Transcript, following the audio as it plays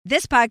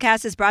This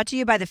podcast is brought to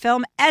you by the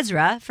film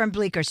Ezra from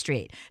Bleecker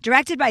Street,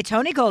 directed by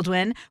Tony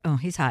Goldwyn, oh,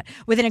 he's hot,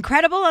 with an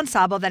incredible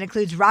ensemble that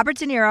includes Robert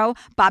De Niro,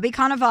 Bobby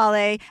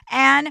Cannavale,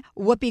 and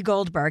Whoopi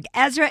Goldberg.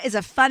 Ezra is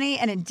a funny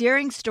and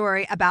endearing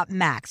story about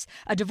Max,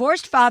 a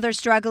divorced father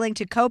struggling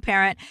to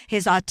co-parent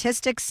his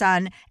autistic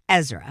son,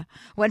 Ezra.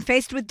 When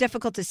faced with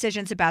difficult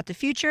decisions about the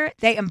future,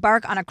 they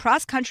embark on a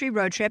cross-country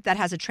road trip that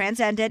has a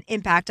transcendent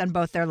impact on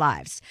both their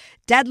lives.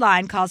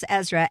 Deadline calls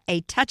Ezra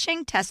a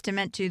touching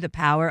testament to the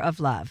power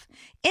of love.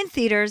 In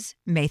theaters,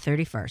 May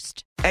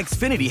 31st.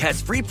 Xfinity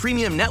has free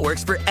premium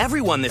networks for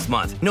everyone this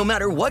month, no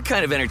matter what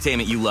kind of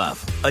entertainment you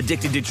love.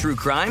 Addicted to true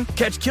crime?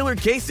 Catch killer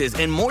cases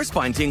and more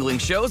spine-tingling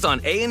shows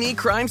on A&E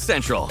Crime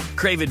Central.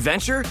 Crave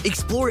adventure?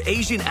 Explore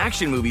Asian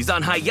action movies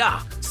on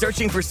Hi-YAH.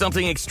 Searching for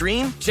something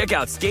extreme? Check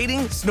out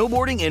skating,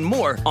 snowboarding, and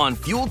more on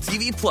Fuel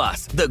TV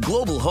Plus, the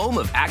global home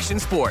of action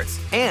sports.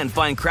 And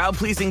find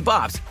crowd-pleasing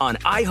bops on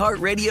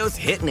iHeartRadio's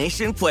Hit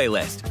Nation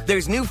playlist.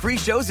 There's new free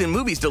shows and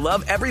movies to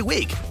love every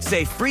week.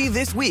 Say free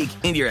this week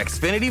in your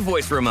Xfinity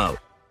voice remote.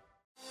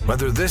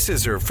 Whether this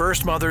is her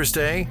first Mother's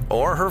Day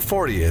or her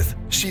 40th,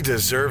 she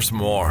deserves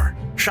more.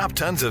 Shop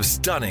tons of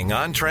stunning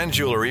on-trend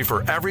jewelry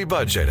for every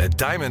budget at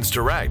Diamonds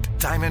Direct.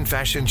 Diamond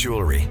fashion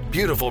jewelry,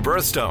 beautiful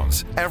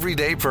birthstones,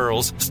 everyday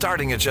pearls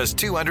starting at just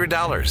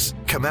 $200.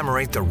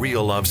 Commemorate the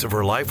real loves of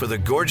her life with a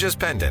gorgeous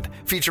pendant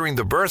featuring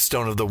the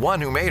birthstone of the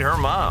one who made her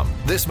mom.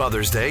 This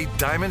Mother's Day,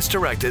 Diamonds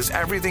Direct is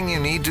everything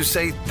you need to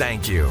say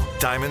thank you.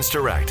 Diamonds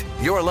Direct,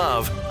 your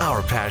love,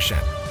 our passion.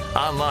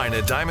 Online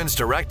at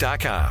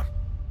diamondsdirect.com.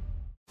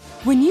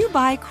 When you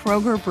buy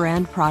Kroger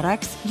brand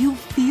products, you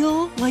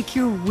feel like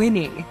you're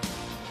winning.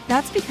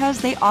 That's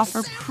because they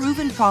offer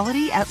proven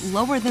quality at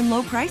lower than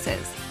low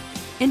prices.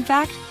 In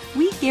fact,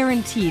 we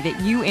guarantee that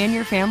you and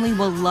your family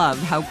will love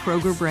how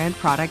Kroger brand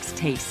products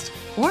taste,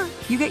 or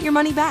you get your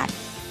money back.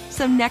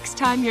 So next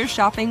time you're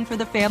shopping for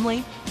the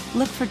family,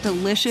 look for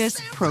delicious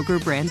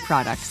Kroger brand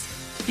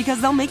products,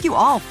 because they'll make you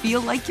all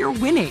feel like you're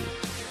winning.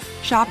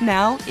 Shop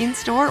now,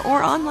 in-store,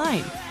 or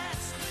online.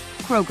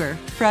 Kroger,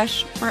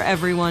 fresh for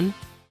everyone.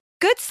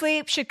 Good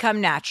sleep should come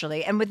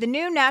naturally, and with the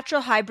new Natural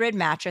Hybrid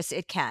mattress,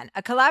 it can.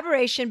 A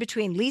collaboration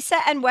between Leesa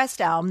and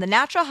West Elm, the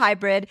Natural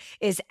Hybrid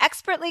is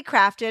expertly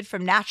crafted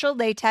from natural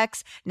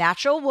latex,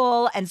 natural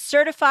wool, and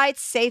certified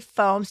safe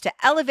foams to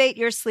elevate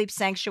your sleep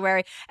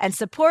sanctuary and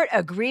support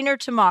a greener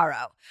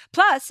tomorrow.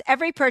 Plus,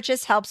 every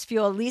purchase helps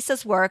fuel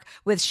Leesa's work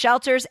with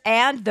shelters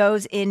and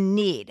those in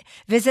need.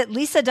 Visit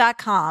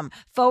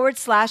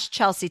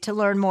Leesa.com/Chelsea to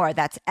learn more.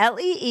 That's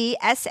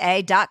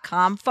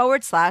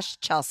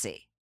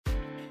LEESA.com/Chelsea.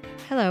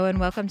 Hello and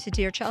welcome to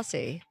Dear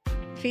Chelsea,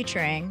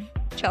 featuring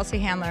Chelsea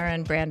Handler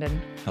and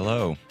Brandon.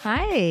 Hello.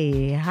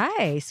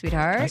 Hi,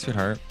 sweetheart. Hi,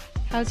 sweetheart.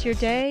 How's your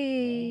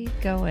day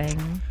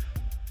going?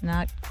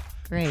 Not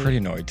great. Pretty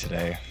annoyed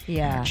today.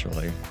 Yeah.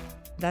 Actually.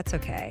 That's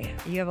okay.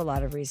 You have a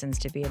lot of reasons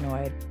to be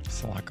annoyed.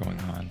 There's a lot going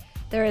on.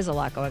 There is a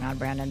lot going on,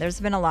 Brandon. There's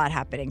been a lot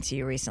happening to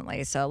you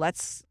recently. So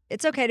it's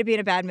okay to be in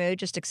a bad mood.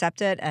 Just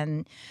accept it.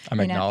 And I'm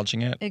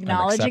acknowledging it.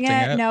 Acknowledging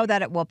it. Know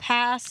that it will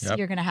pass. Yep.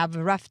 You're going to have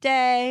a rough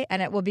day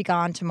and it will be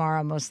gone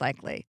tomorrow, most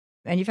likely.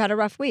 And you've had a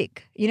rough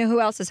week. You know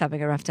who else is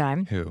having a rough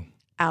time? Who?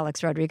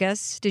 Alex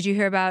Rodriguez. Did you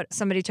hear about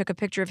somebody took a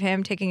picture of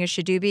him taking a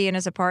shadoobie in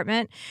his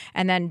apartment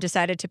and then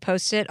decided to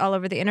post it all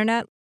over the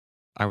internet?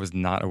 I was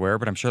not aware,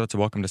 but I'm sure that's a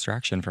welcome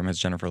distraction from his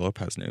Jennifer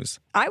Lopez news.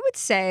 I would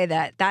say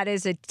that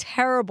is a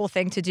terrible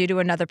thing to do to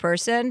another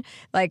person.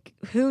 Like,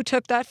 who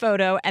took that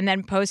photo and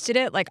then posted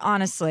it? Like,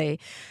 honestly,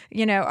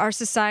 our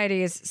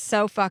society is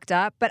so fucked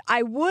up. But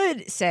I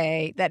would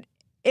say that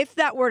if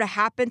that were to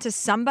happen to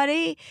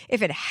somebody,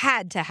 if it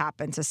had to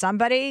happen to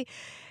somebody,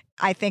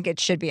 I think it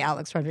should be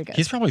Alex Rodriguez.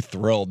 He's probably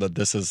thrilled that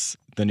this is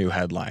the new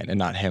headline and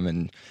not him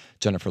and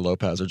Jennifer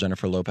Lopez or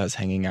Jennifer Lopez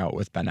hanging out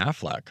with Ben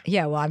Affleck.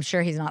 Yeah, well, I'm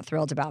sure he's not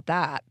thrilled about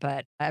that,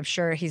 but I'm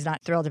sure he's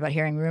not thrilled about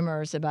hearing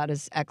rumors about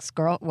his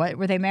ex-girl. What,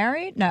 were they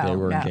married? No. They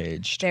were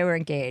engaged. They were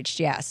engaged,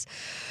 yes.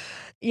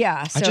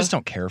 Yeah. So I just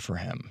don't care for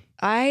him.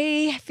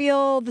 I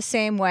feel the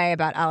same way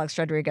about Alex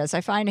Rodriguez.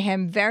 I find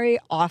him very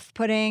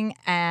off-putting,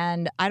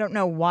 and I don't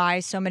know why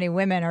so many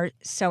women are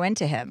so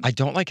into him. I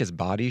don't like his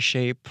body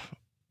shape.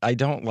 I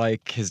don't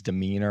like his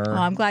demeanor. Oh,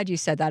 I'm glad you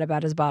said that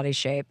about his body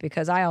shape,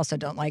 because I also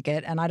don't like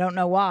it, and I don't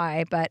know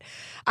why, but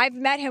I've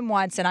met him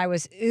once, and I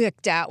was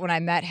icked out when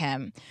I met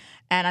him,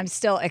 and I'm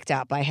still icked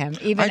out by him.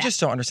 I just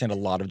don't understand a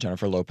lot of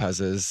Jennifer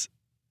Lopez's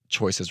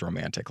choices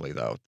romantically,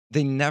 though.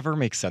 They never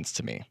make sense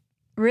to me.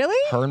 Really?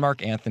 Her and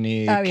Mark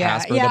Anthony,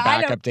 Casper the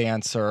backup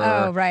dancer.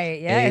 Oh,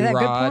 right. Yeah, that's a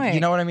good point.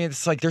 You know what I mean?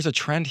 It's like there's a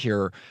trend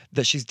here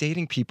that she's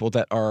dating people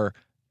that are,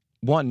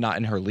 one, not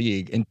in her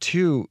league, and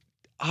two,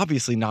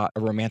 obviously not a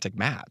romantic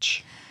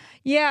match.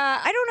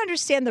 Yeah, I don't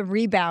understand the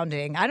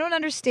rebounding. I don't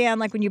understand,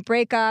 like, when you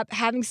break up,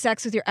 having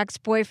sex with your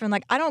ex-boyfriend.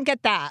 Like, I don't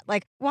get that.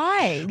 Like,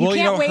 why? You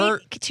can't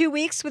wait 2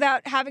 weeks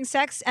without having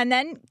sex and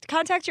then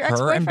contact your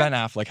ex-boyfriend? Her and Ben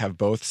Affleck have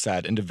both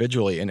said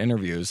individually in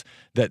interviews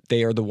that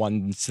they are the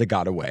ones that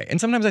got away.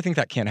 And sometimes I think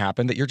that can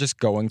happen, that you're just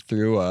going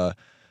through a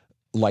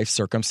life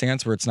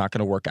circumstance where it's not going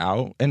to work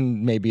out,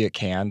 and maybe it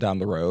can down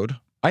the road.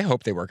 I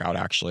hope they work out,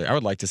 actually. I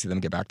would like to see them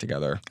get back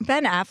together.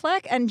 Ben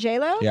Affleck and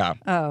J-Lo? Yeah.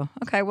 Oh,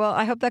 okay. Well,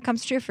 I hope that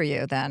comes true for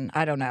you then.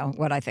 I don't know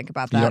what I think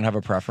about that. You don't have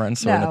a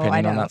preference or an No, I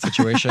opinion on know. that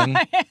situation?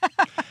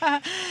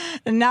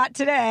 Not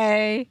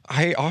today.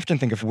 I often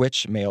think of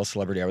which male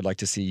celebrity I would like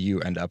to see you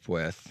end up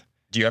with.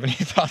 Do you have any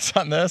thoughts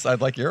on this?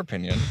 I'd like your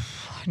opinion.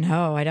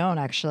 No, I don't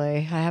actually.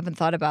 I haven't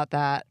thought about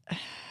that. I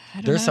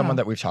don't There's know. someone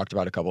that we've talked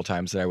about a couple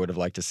times that I would have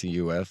liked to see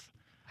you with.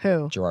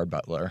 Who? Gerard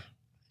Butler.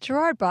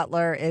 Gerard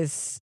Butler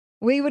is...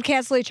 We would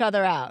cancel each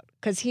other out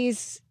because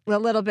he's a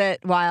little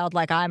bit wild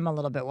like I'm a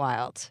little bit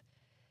wild.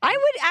 I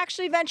would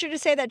actually venture to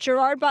say that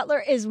Gerard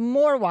Butler is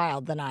more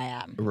wild than I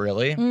am.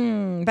 Really?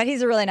 But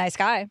he's a really nice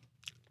guy.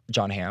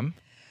 John Hamm?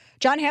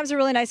 John Hamm's a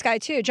really nice guy,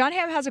 too. John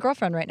Hamm has a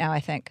girlfriend right now,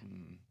 I think.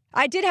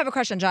 I did have a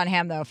crush on John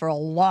Hamm, though, for a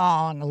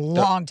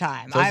long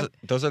time.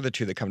 Those are the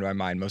two that come to my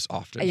mind most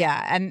often.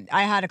 Yeah, and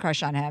I had a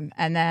crush on him.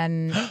 And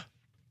then...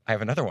 I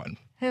have another one.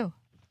 Who?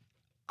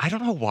 I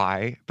don't know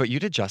why, but you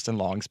did Justin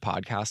Long's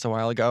podcast a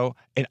while ago,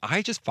 and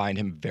I just find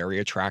him very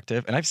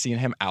attractive. And I've seen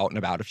him out and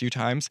about a few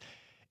times,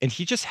 and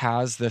he just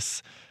has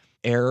this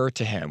air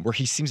to him where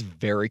he seems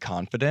very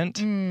confident.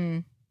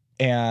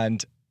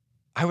 And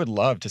I would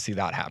love to see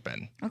that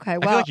happen. Okay, I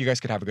feel like you guys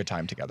could have a good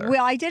time together.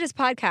 Well, I did his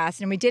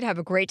podcast, and we did have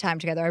a great time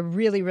together. I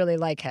really, really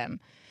like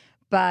him.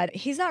 But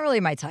he's not really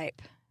my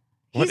type.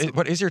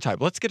 What is your type?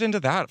 Let's get into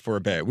that for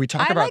a bit. We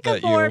talk I about like a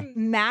that more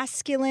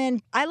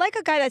masculine. I like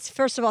a guy that's,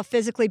 first of all,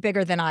 physically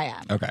bigger than I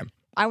am. Okay.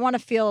 I want to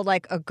feel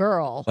like a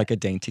girl. Like a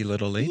dainty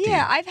little lady.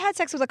 Yeah, I've had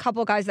sex with a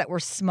couple guys that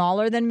were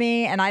smaller than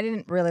me, and I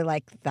didn't really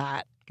like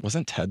that.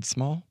 Wasn't Ted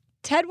small?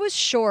 Ted was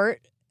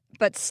short,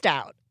 but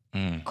stout.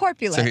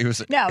 Corpulent. So he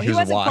was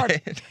wasn't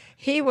wide?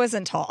 He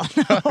wasn't tall.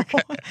 No.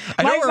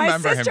 I don't remember my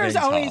him sisters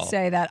being always tall.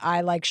 say that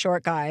I like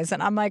short guys,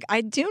 and I'm like, I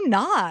do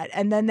not.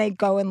 And then they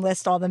go and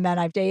list all the men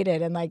I've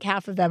dated, and like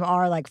half of them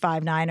are like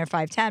 5'9" or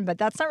 5'10", but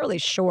that's not really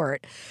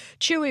short.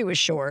 Chewy was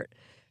short.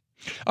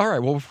 All right.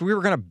 Well, if we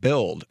were going to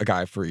build a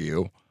guy for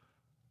you,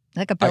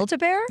 Like a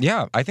Build-A-Bear?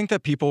 yeah, I think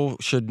that people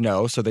should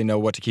know so they know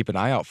what to keep an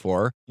eye out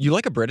for. You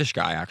like a British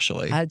guy,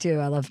 actually. I do.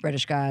 I love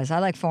British guys. I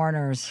like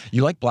foreigners.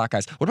 You like black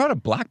guys. What about a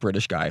black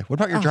British guy? What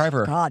about your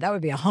driver? God, that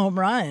would be a home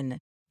run.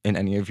 In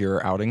any of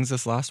your outings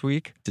this last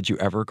week, did you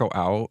ever go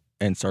out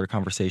and start a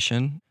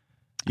conversation?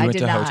 You I went did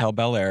to not. Hotel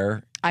Bel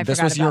Air. I This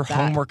forgot was your about that.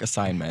 homework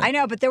assignment. I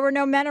know, but there were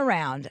no men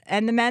around.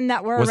 And the men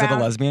that were Was around... it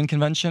a lesbian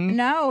convention?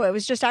 No, it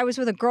was just I was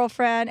with a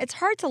girlfriend. It's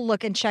hard to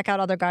look and check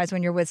out other guys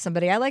when you're with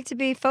somebody. I like to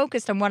be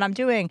focused on what I'm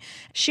doing.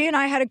 She and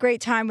I had a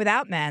great time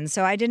without men,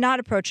 so I did not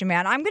approach a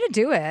man. I'm going to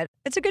do it.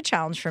 It's a good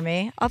challenge for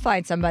me. I'll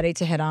find somebody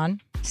to hit on.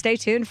 Stay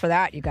tuned for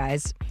that, you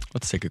guys.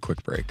 Let's take a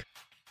quick break.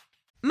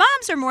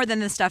 Moms are more than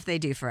the stuff they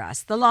do for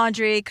us. The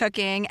laundry,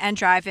 cooking, and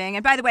driving.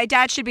 And by the way,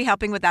 Dad should be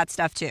helping with that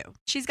stuff too.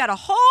 She's got a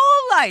whole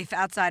life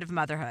outside of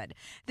motherhood.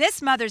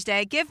 This Mother's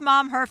Day, give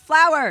Mom her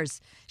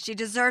flowers. She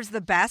deserves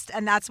the best,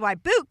 and that's why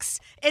Bouqs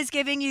is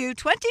giving you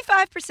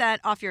 25%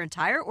 off your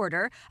entire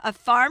order of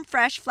farm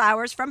fresh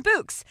flowers from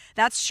Bouqs.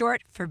 That's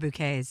short for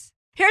bouquets.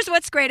 Here's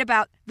what's great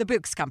about the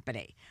Bouqs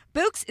Company.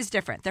 Bouqs is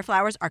different. Their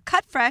flowers are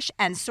cut fresh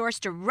and sourced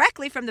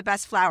directly from the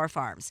best flower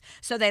farms,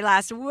 so they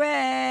last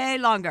way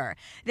longer.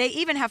 They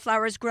even have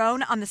flowers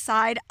grown on the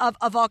side of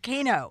a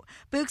volcano.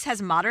 Bouqs has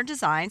modern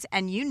designs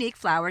and unique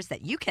flowers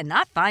that you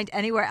cannot find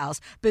anywhere else.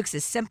 Bouqs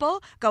is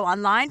simple. Go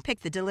online,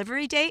 pick the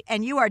delivery date,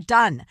 and you are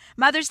done.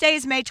 Mother's Day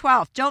is May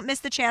 12th. Don't miss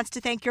the chance to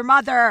thank your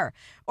mother.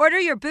 Order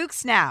your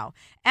Bouqs now.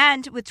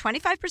 And with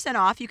 25%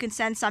 off, you can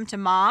send some to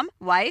mom,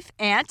 wife,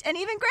 aunt, and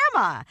even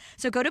grandma.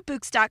 So go to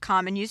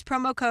Bouqs.com and use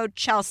promo code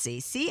Chelsea,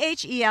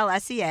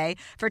 CHELSEA,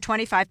 for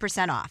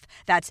 25% off.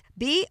 That's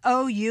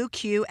BOUQS.com,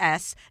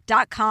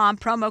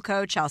 promo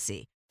code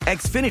Chelsea.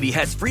 Xfinity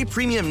has free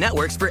premium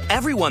networks for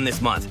everyone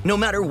this month, no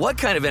matter what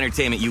kind of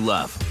entertainment you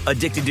love.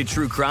 Addicted to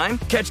true crime?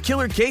 Catch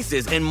killer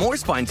cases and more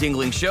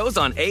spine-tingling shows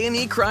on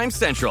A&E Crime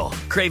Central.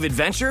 Crave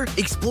adventure?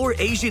 Explore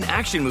Asian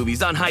action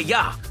movies on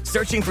Hi-YAH.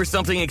 Searching for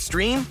something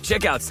extreme?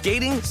 Check out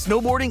skating,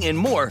 snowboarding, and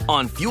more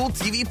on Fuel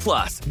TV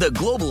Plus, the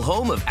global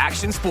home of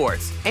action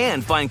sports.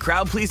 And find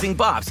crowd-pleasing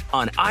bops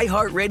on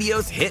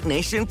iHeartRadio's Hit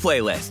Nation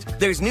playlist.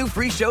 There's new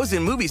free shows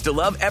and movies to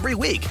love every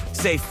week.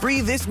 Say free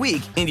this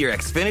week in your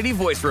Xfinity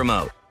voice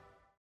remote.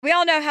 We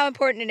all know how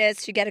important it is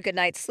to get a good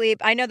night's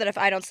sleep. I know that if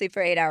I don't sleep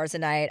for 8 hours a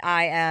night,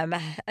 I am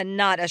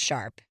not as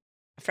sharp.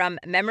 From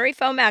memory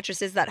foam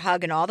mattresses that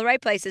hug in all the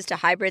right places to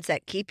hybrids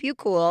that keep you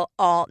cool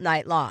all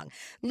night long,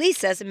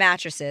 Lisa's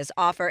mattresses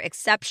offer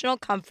exceptional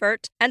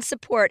comfort and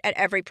support at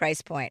every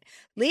price point.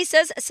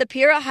 Lisa's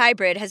Sapira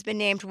Hybrid has been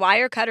named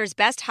Wirecutter's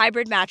best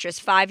hybrid mattress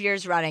 5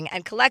 years running,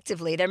 and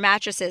collectively, their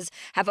mattresses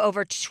have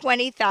over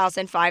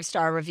 20,000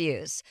 five-star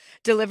reviews.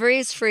 Delivery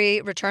is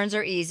free, returns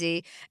are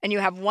easy, and you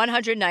have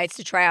 100 nights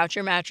to try out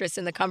your mattress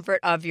in the comfort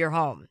of your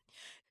home.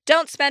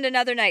 Don't spend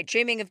another night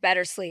dreaming of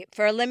better sleep.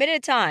 For a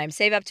limited time,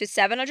 save up to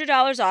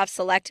 $700 off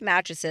select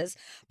mattresses,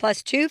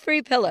 plus 2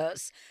 free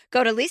pillows.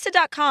 Go to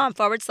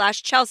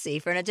lisa.com/Chelsea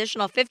for an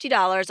additional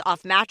 $50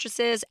 off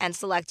mattresses and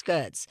select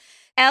goods.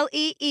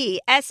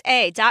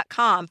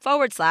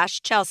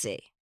 LEESA.com/Chelsea.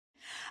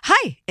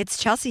 Hi, it's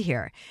Chelsea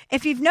here.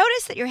 If you've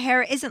noticed that your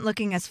hair isn't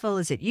looking as full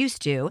as it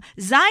used to,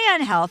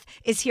 Zion Health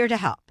is here to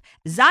help.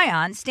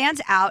 Zion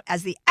stands out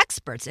as the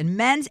experts in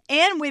men's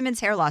and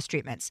women's hair loss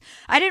treatments.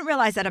 I didn't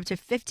realize that up to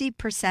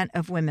 50%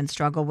 of women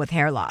struggle with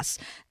hair loss,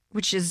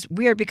 which is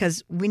weird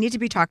because we need to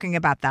be talking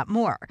about that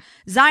more.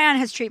 Zion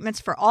has treatments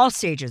for all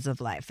stages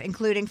of life,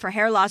 including for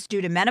hair loss due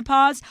to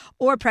menopause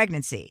or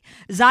pregnancy.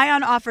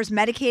 Zion offers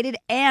medicated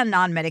and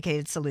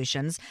non-medicated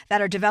solutions that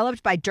are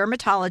developed by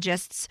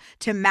dermatologists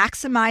to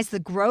maximize the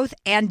growth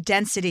and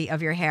density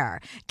of your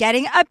hair.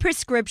 Getting a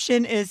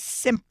prescription is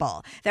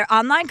simple. Their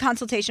online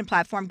consultation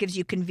platform gives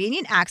you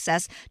convenient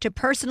access to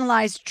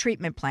personalized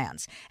treatment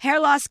plans.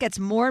 Hair loss gets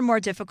more and more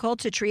difficult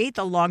to treat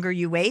the longer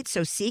you wait,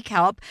 so seek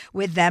help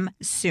with them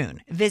soon.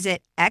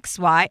 Visit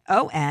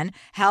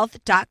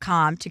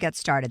xyonhealth.com to get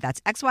started. That's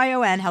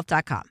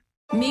xyonhealth.com.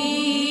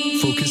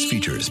 Focus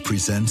Features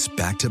presents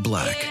Back to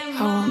Black.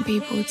 I want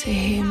people to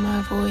hear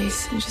my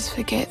voice and just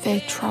forget their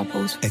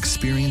troubles.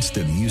 Experience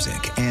the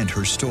music and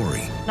her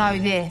story. Know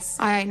this,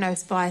 I ain't no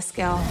Spice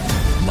Girl.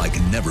 Like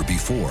never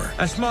before.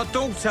 That's my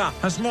daughter.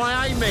 That's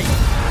my Amy.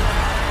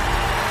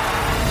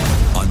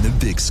 On the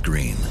big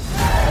screen.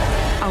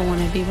 I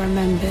want to be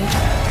remembered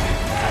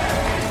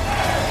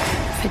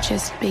for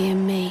just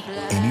being me.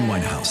 Amy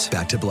Winehouse,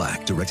 Back to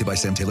Black, directed by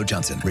Sam Taylor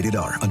Johnson. Rated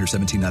R, under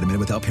 17, not a minute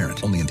without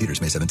parent. Only in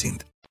theaters May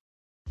 17th.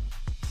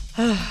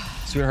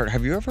 Sweetheart,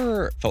 have you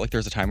ever felt like there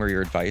was a time where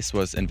your advice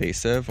was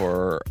invasive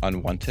or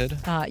unwanted?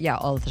 Yeah,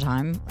 all the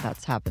time.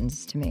 That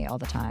happens to me all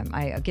the time.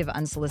 I give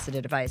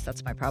unsolicited advice.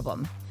 That's my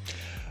problem.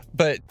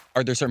 But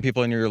are there certain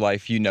people in your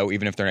life you know,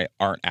 even if they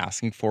aren't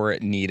asking for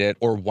it, need it,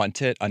 or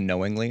want it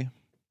unknowingly?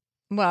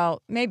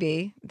 Well,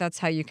 maybe that's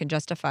how you can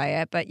justify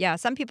it. But yeah,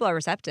 some people are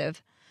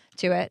receptive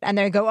to it. And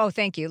they go, oh,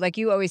 thank you. Like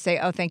you always say,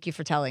 oh, thank you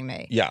for telling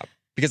me. Yeah.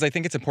 Because I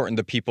think it's important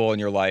the people in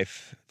your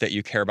life that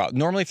you care about.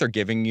 Normally, if they're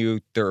giving you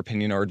their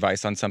opinion or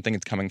advice on something,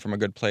 it's coming from a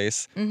good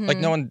place. Mm-hmm. Like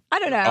no one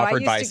offer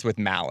advice with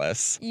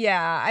malice.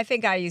 Yeah, I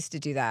think I used to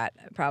do that.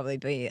 Probably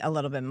be a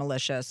little bit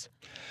malicious.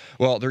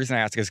 Well, the reason I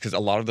ask is because a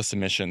lot of the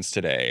submissions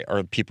today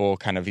are people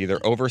kind of either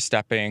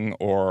overstepping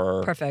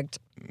or... Perfect.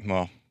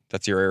 Well...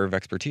 That's your area of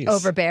expertise.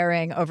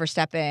 Overbearing,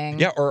 overstepping.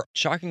 Yeah, or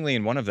shockingly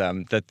in one of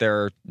them, that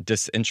they're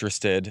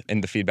disinterested in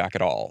the feedback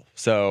at all.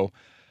 So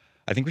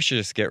I think we should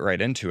just get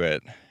right into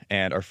it.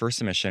 And our first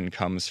submission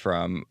comes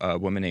from a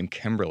woman named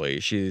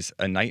Kimberly. She's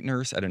a night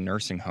nurse at a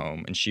nursing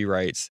home. And she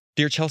writes,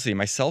 Dear Chelsea,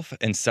 myself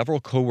and several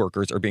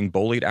coworkers are being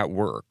bullied at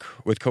work.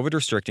 With COVID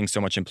restricting so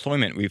much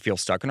employment, we feel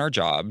stuck in our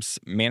jobs.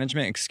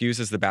 Management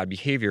excuses the bad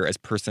behavior as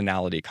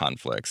personality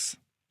conflicts.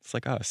 It's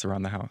like us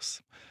around the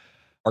house.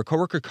 Our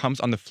coworker comes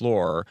on the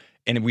floor,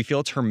 and we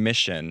feel it's her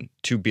mission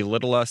to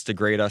belittle us,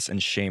 degrade us,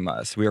 and shame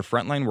us. We are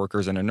frontline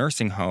workers in a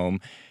nursing home,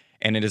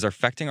 and it is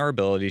affecting our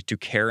ability to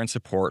care and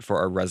support for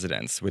our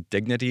residents with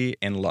dignity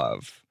and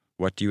love.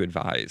 What do you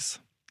advise?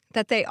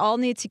 That they all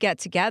need to get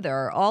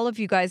together. All of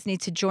you guys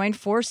need to join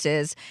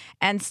forces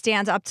and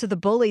stand up to the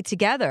bully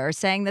together,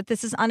 saying that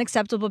this is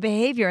unacceptable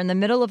behavior in the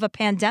middle of a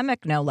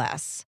pandemic, no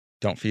less.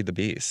 Don't feed the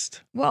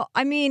beast. Well,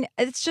 I mean,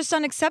 it's just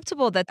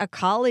unacceptable that a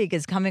colleague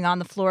is coming on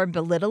the floor and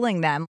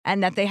belittling them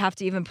and that they have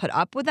to even put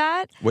up with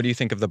that. What do you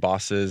think of the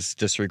bosses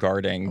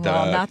disregarding the...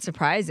 Well, not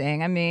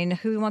surprising. I mean,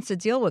 who wants to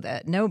deal with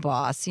it? No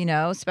boss,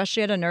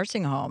 especially at a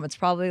nursing home. It's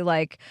probably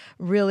like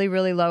really,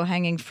 really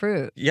low-hanging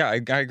fruit. Yeah, I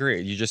agree.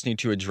 You just need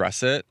to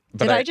address it.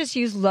 But Did I just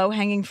use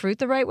low-hanging fruit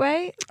the right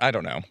way? I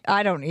don't know.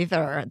 I don't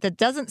either. That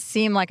doesn't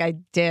seem like I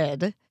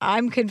did.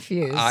 I'm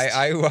confused.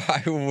 I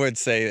would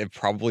say it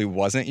probably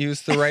wasn't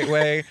used the right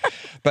way.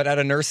 But at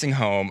a nursing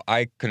home,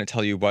 I couldn't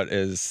tell you what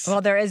is...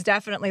 Well, there is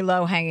definitely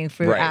low-hanging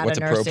fruit at a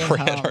nursing home. What's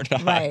appropriate or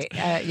not. Right,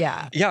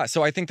 yeah. Yeah,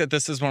 so I think that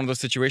this is one of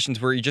those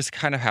situations where you just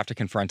kind of have to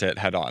confront it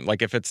head on.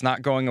 Like if it's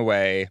not going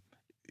away...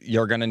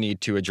 You're going to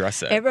need to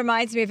address it. It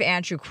reminds me of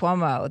Andrew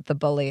Cuomo, the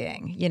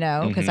bullying,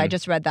 because I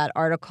just read that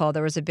article.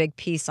 There was a big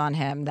piece on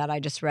him that I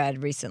just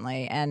read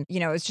recently. And,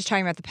 it was just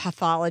talking about the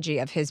pathology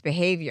of his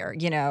behavior,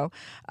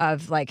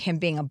 of like him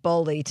being a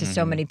bully to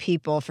so many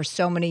people for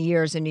so many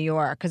years in New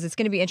York. Because it's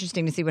going to be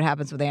interesting to see what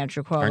happens with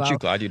Andrew Cuomo. Aren't you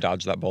glad you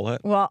dodged that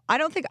bullet? Well, I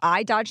don't think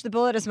I dodged the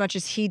bullet as much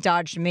as he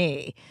dodged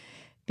me.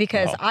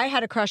 Because I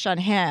had a crush on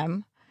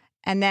him.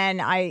 And then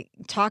I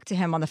talked to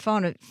him on the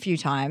phone a few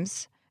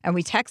times. And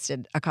we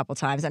texted a couple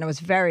times, and it was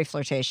very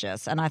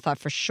flirtatious. And I thought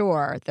for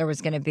sure there was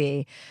going to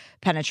be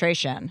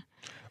penetration.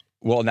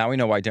 Well, now we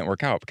know why it didn't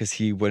work out, because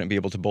he wouldn't be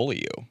able to bully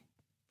you.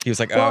 He was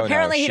like, well,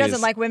 apparently he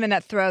doesn't like women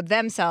that throw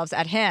themselves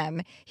at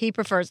him. He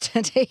prefers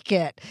to take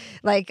it.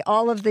 Like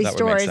all of these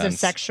stories of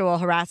sexual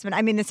harassment.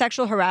 I mean, the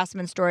sexual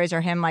harassment stories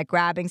are him like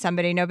grabbing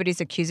somebody.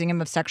 Nobody's accusing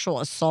him of sexual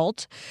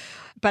assault.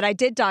 But I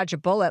did dodge a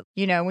bullet.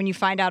 You know, when you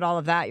find out all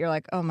of that, you're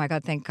like, oh my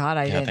God, thank God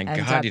I didn't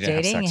end up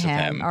dating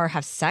him or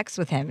have sex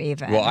with him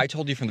even. Well, I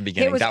told you from the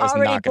beginning that was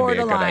already not going to be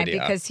a good borderline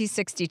idea. because he's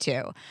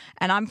 62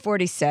 and I'm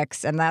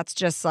 46, and that's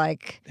just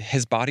like...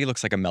 His body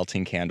looks like a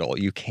melting candle.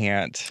 You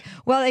can't...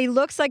 Well, he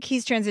looks like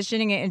he's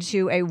transitioning it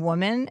into a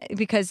woman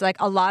because like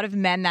a lot of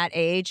men that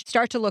age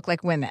start to look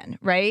like women,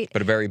 right?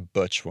 But a very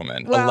butch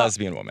woman, a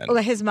lesbian woman.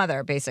 Well, his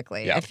mother,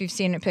 basically. Yeah. If you've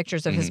seen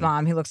pictures of his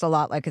mom, he looks a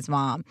lot like his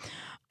mom.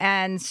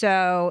 And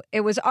so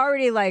it was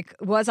already like,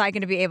 was I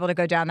going to be able to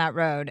go down that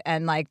road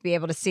and like be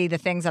able to see the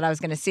things that I was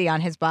going to see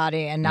on his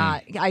body and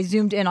not? I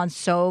zoomed in on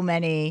so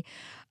many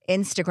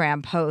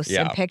Instagram posts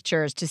and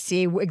pictures to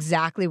see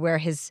exactly where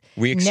his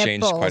we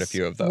exchanged nipples quite a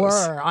few of those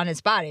were on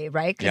his body,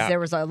 right? Because there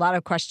was a lot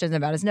of questions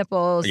about his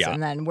nipples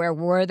and then where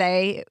were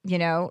they, you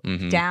know,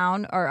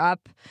 down or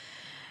up.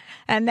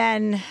 And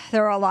then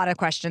there were a lot of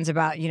questions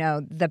about, you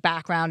know, the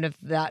background of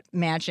that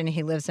mansion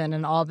he lives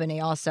in Albany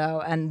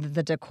also, and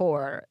the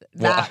decor.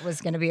 That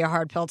was going to be a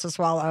hard pill to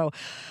swallow.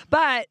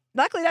 But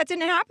luckily that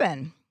didn't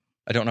happen.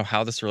 I don't know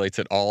how this relates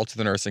at all to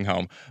the nursing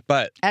home,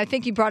 but... I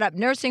think you brought up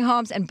nursing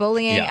homes and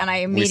bullying, and I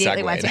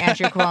immediately went to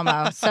Andrew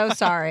Cuomo. So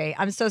sorry.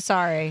 I'm so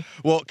sorry.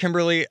 Well,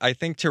 Kimberly, I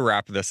think to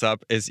wrap this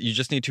up is you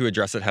just need to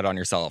address it head on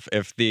yourself.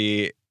 If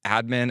the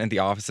admin and the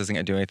office isn't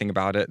going to do anything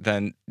about it,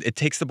 then it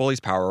takes the bully's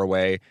power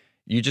away.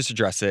 You just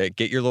address it.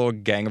 Get your little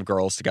gang of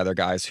girls together,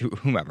 guys,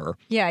 whomever.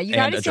 Yeah, you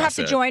guys have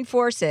to join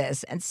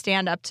forces and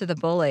stand up to the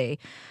bully.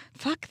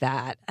 Fuck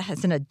that.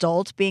 As an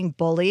adult being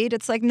bullied,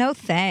 it's like, no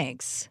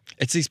thanks.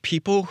 It's these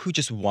people who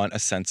just want a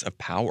sense of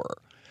power.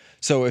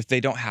 So if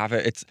they don't have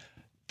it,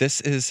 this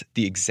is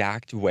the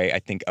exact way I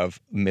think of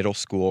middle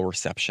school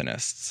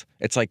receptionists.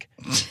 It's like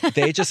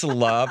they just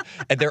love,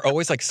 and they're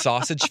always like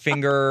sausage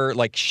finger,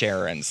 like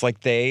Sharons.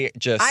 Like they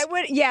just...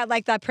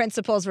 like the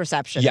principal's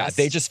receptionist. Yeah,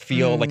 they just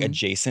feel like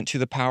adjacent to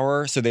the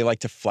power, so they like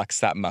to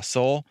flex that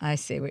muscle. I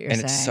see what you're saying.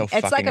 And it's so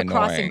fucking It's like a annoying.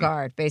 crossing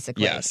guard,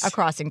 basically. Yes. A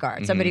crossing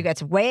guard. Somebody who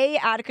gets way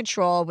out of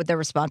control with their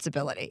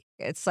responsibility.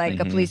 It's like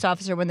a police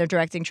officer when they're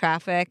directing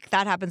traffic.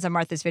 That happens on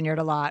Martha's Vineyard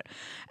a lot.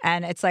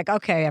 And it's like,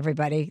 okay,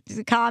 everybody,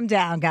 calm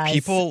down, guys.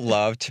 People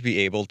love to be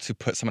able to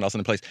put someone else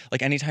in a place.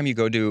 Like anytime you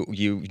go to,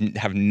 you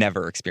have never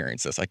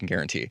experienced this, I can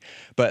guarantee.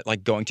 But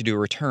like going to do a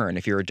return,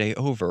 if you're a day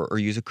over, or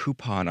use a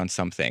coupon on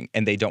something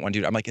and they don't want to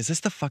do it. I'm like, is this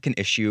the fucking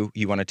issue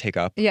you want to take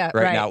up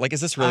right now? Like,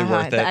 is this really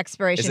worth it? The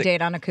expiration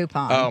date on a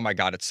coupon. Oh my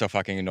God, it's so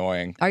fucking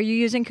annoying. Are you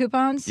using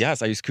coupons?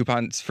 Yes, I use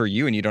coupons for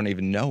you and you don't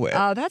even know it.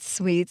 Oh, that's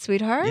sweet,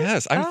 sweetheart.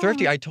 Yes, I'm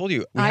thrifty. I told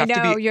you. We have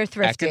to be you're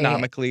thrifty.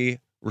 Economically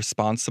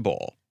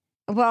responsible.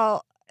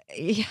 Well,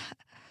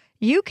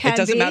 you can It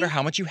doesn't be. matter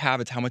how much you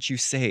have, it's how much you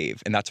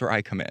save. And that's where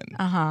I come in.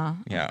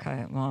 Yeah.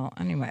 Okay, well,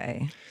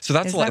 anyway. So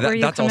that's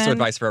that's also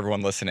advice for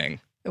everyone listening.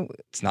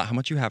 It's not how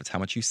much you have, it's how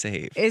much you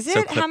save. Is it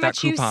so clip how that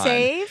much you coupon.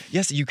 save?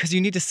 Yes, because you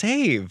need to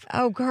save.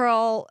 Oh,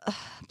 girl,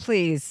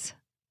 please.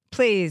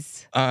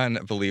 Please.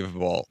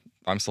 Unbelievable.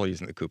 I'm still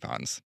using the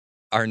coupons.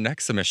 Our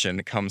next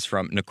submission comes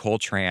from Nicole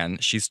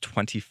Tran. She's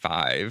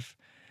 25.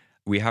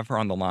 We have her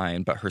on the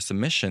line, but her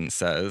submission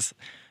says,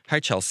 "Hi,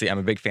 Chelsea. I'm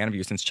a big fan of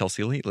you since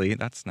Chelsea Lately."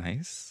 That's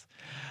nice.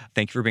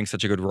 "Thank you for being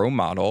such a good role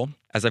model.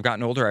 As I've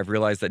gotten older, I've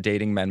realized that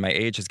dating men my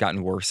age has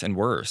gotten worse and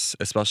worse,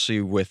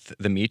 especially with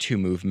the Me Too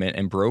movement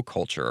and bro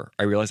culture.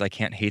 I realize I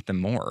can't hate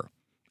them more.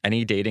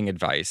 Any dating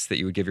advice that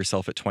you would give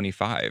yourself at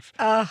 25?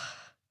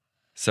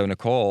 So,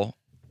 Nicole,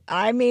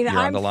 I mean, you're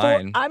on the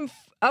line.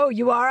 Oh,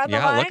 you are on the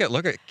line? Yeah,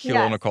 look at cute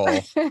little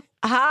Nicole.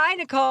 Hi,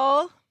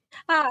 Nicole.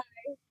 Hi.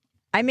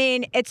 I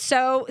mean, it's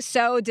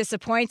so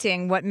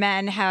disappointing what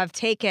men have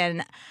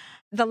taken.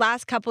 The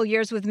last couple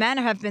years with men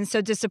have been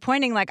so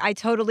disappointing. Like, I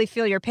totally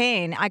feel your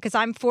pain because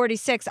I'm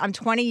 46. I'm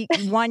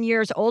 21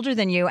 years older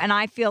than you, and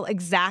I feel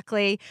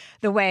exactly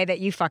the way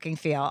that you fucking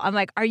feel. I'm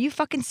like, are you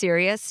fucking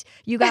serious,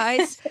 you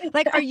guys?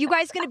 Like, are you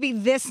guys going to be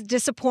this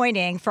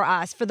disappointing for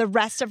us for the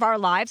rest of our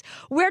lives?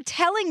 We're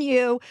telling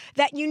you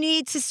that you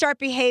need to start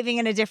behaving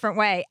in a different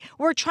way.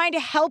 We're trying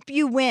to help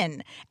you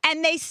win,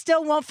 and they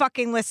still won't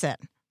fucking listen.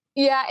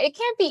 Yeah, it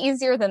can't be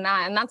easier than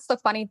that. And that's the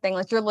funny thing.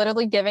 Like, you're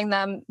literally giving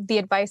them the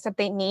advice that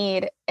they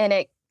need, and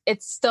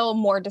it's still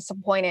more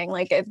disappointing.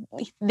 Like,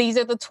 these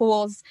are the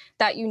tools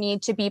that you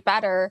need to be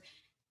better.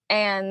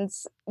 And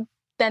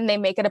then they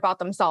make it about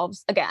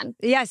themselves again.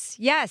 Yes.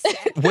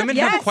 Women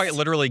have quite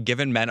literally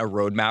given men a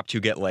roadmap to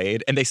get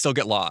laid, and they still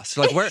get lost.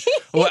 Like, where?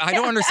 Well, I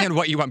don't understand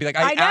what you want. Be like,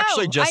 I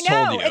actually just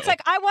told you. It's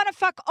like, I want to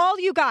fuck all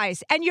you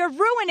guys, and you're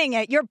ruining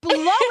it. You're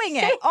blowing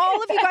it.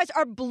 All of you guys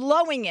are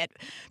blowing it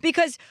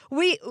because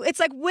it's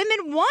like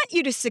women want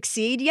you to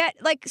succeed, yet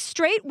like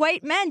straight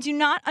white men do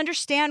not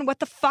understand what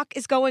the fuck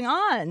is going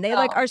on. They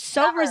are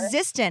so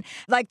resistant.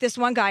 Like this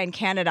one guy in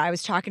Canada, I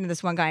was talking to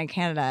this one guy in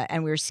Canada,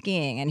 and we were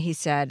skiing, and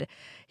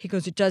he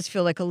goes, it does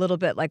feel like a little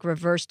bit like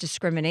reverse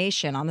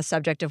discrimination on the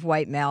subject of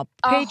white male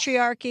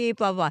patriarchy,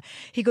 blah, blah.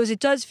 He goes, it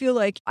does feel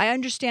like I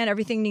understand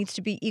everything needs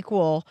to be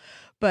equal,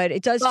 but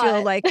it does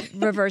feel like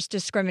reverse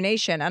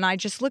discrimination. And I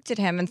just looked at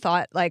him and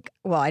thought like,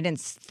 well, I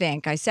didn't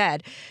think. I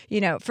said,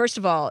 first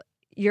of all,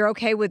 you're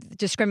okay with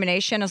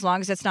discrimination as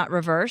long as it's not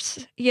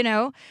reverse, you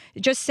know?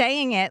 Just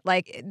saying it,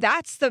 like,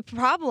 that's the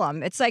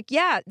problem. It's like,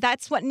 yeah,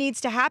 that's what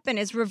needs to happen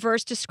is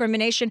reverse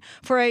discrimination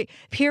for a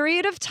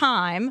period of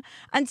time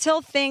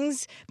until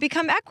things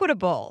become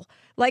equitable.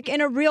 Like,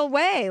 in a real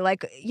way.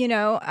 Like, you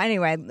know,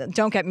 anyway,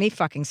 don't get me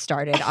fucking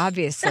started,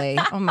 obviously.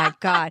 Oh, my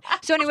God.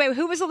 So anyway,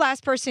 who was the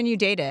last person you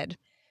dated?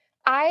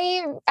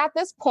 At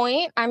this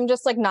point, I'm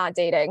just like not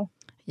dating.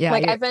 Yeah,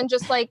 like I've been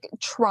just like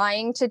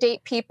trying to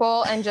date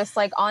people and just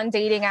like on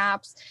dating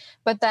apps,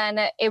 but then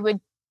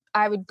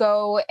I would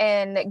go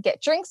and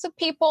get drinks with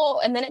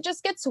people, and then it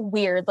just gets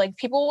weird. Like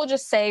people will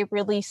just say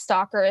really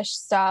stalkerish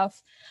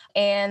stuff,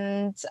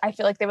 and I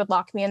feel like they would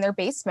lock me in their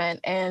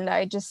basement, and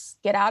I just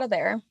get out of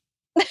there.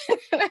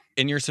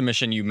 In your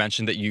submission, you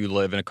mentioned that you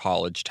live in a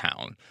college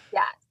town.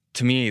 Yeah.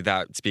 To me,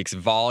 that speaks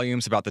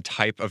volumes about the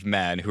type of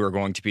men who are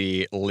going to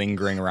be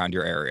lingering around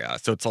your area.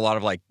 So it's a lot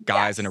of like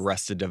guys in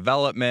Arrested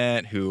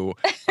Development who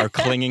are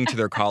clinging to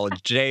their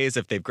college days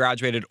if they've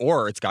graduated,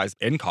 or it's guys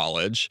in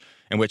college,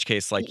 in which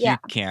case, like, you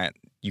can't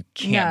be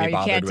bothered with that. No,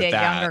 you can't date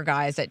younger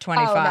guys at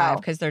 25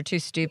 because they're too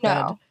stupid.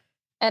 No.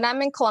 And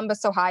I'm in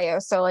Columbus, Ohio.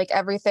 So like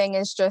everything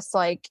is just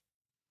a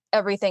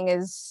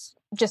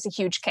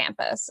huge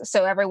campus.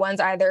 So everyone's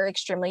either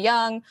extremely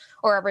young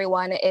or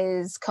everyone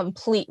is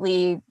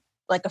completely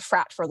like a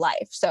frat for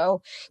life.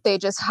 So they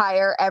just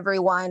hire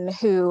everyone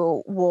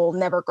who will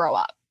never grow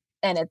up.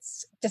 And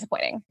it's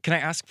disappointing. Can I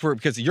ask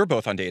because you're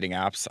both on dating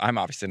apps. I'm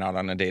obviously not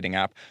on a dating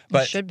app. But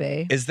you should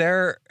be. Is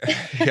there,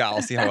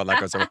 I'll see how well that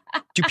goes over.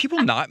 Do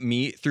people not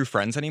meet through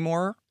friends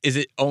anymore? Is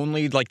it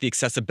only like the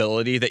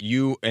accessibility that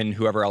you and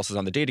whoever else is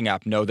on the dating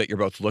app know that you're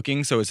both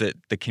looking? So is it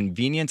the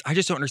convenience? I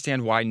just don't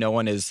understand why no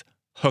one is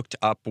hooked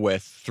up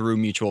with through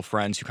mutual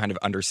friends who kind of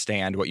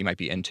understand what you might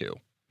be into.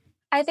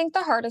 I think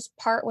the hardest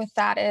part with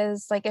that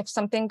is like if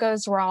something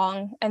goes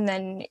wrong and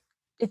then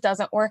it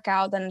doesn't work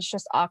out, then it's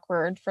just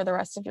awkward for the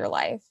rest of your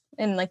life.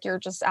 And like you're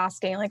just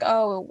asking like,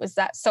 oh, was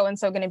that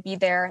so-and-so going to be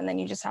there? And then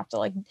you just have to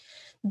like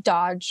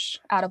dodge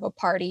out of a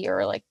party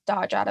or like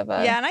dodge out of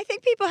a... Yeah, and I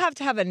think people have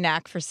to have a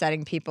knack for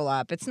setting people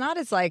up. It's not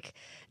as like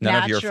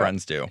None of your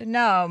friends do.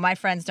 No, my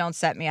friends don't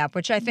set me up,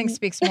 which I think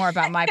speaks more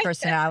about my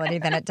personality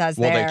than it does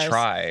theirs. Well, they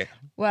try.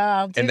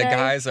 Well, do and the they?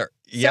 guys are...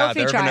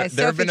 Sophie tries.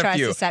 There have been a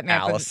few. To set me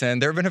up Allison,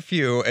 there have been a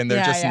few, and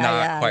they're just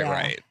not quite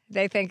right.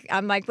 They think,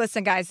 I'm like,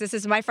 listen, guys, this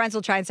is, my friends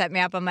will try and set me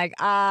up. I'm like,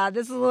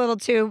 this is a little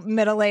too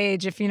middle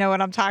age, if you know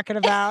what I'm talking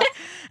about.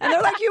 And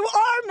they're like, you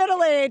are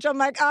middle age. I'm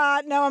like,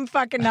 no, I'm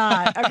fucking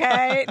not.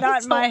 Okay.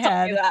 Not in my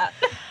head.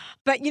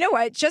 But you know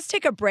what? Just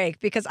take a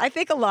break, because I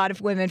think a lot of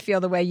women feel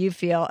the way you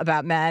feel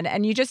about men,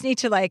 and you just need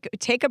to like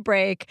take a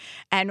break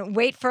and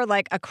wait for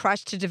like a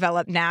crush to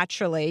develop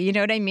naturally. You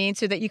know what I mean?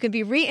 So that you can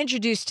be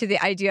reintroduced to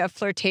the idea of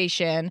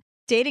flirtation.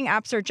 Dating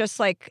apps are just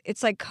like,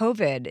 it's like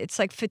COVID. It's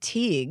like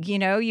fatigue, you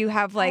know? You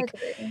have like,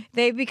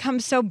 they become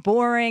so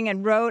boring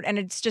and rote, and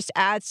it just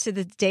adds to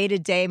the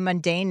day-to-day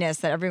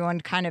mundaneness that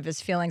everyone kind of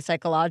is feeling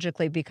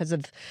psychologically because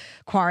of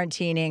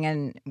quarantining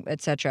and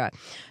et cetera.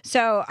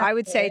 So I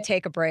would say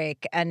take a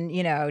break and,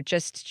 you know,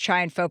 just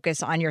try and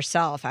focus on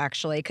yourself,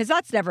 actually, because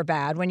that's never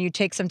bad when you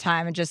take some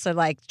time and just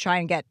like try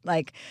and get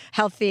like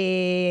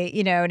healthy,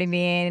 you know what I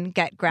mean?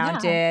 Get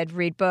grounded,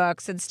 read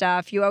books and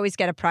stuff. You always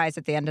get a prize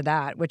at the end of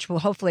that, which will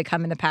hopefully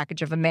come in the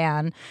package of a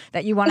man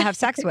that you want to have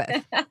sex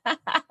with.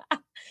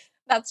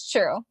 That's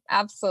true.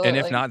 Absolutely. And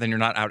if not, then you're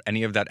not out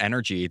any of that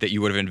energy that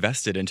you would have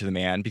invested into the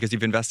man, because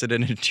you've invested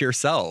it into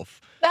yourself.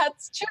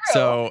 That's true.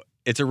 So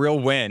it's a real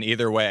win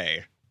either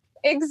way.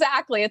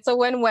 Exactly. It's a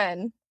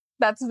win-win.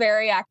 That's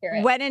very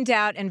accurate. When in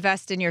doubt,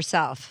 invest in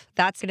yourself.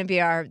 That's going to be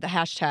the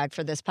hashtag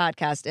for this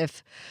podcast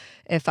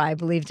if I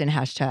believed in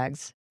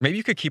hashtags. Maybe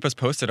you could keep us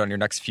posted on your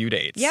next few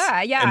dates.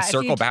 Yeah. And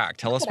circle back.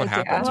 Tell us what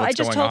happens. Well, what's I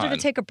just going told you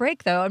to take a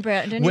break, though, and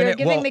Brandon, you're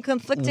giving me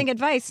conflicting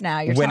advice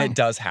now. When it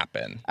does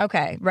happen.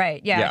 Okay,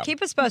 right. Yeah.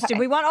 Keep us posted.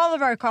 We want all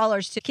of our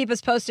callers to keep us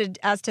posted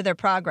as to their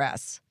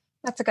progress.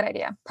 That's a good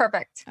idea.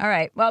 Perfect. All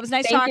right. Well, it was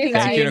nice talking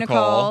to you,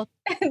 Nicole.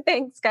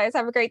 Thanks, guys.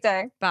 Have a great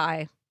day.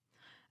 Bye.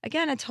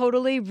 Again, a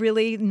totally,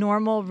 really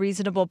normal,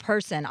 reasonable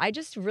person. I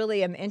just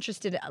really am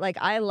interested. Like,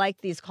 I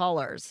like these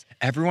callers.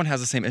 Everyone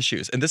has the same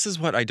issues. And this is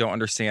what I don't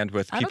understand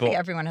with people. I don't think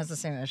everyone has the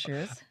same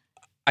issues.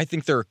 I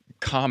think they're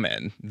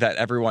common, that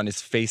everyone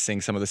is facing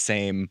some of the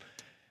same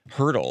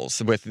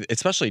hurdles with,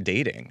 especially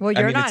dating. Well,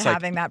 you're not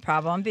having that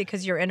problem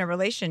because you're in a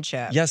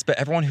relationship. Yes, but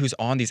everyone who's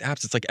on these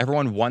apps, it's like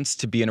everyone wants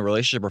to be in a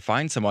relationship or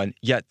find someone,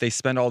 yet they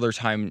spend all their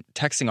time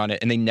texting on it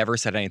and they never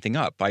set anything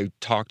up. I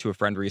talked to a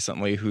friend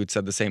recently who'd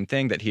said the same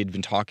thing, that he had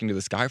been talking to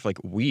this guy for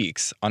like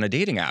weeks on a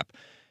dating app.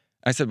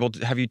 I said, well,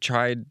 have you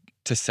tried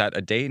to set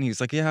a date? And he's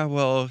like, yeah,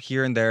 well,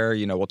 here and there,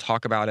 you know, we'll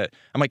talk about it.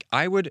 I'm like,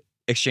 I would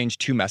exchange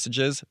 2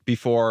 messages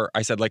before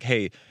I said like,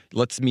 hey,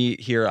 let's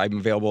meet here. I'm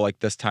available like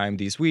this time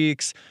these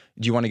weeks.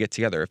 Do you want to get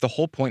together? If the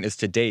whole point is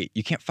to date,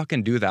 you can't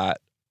fucking do that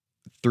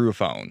through a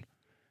phone.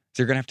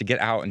 So you're going to have to get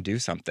out and do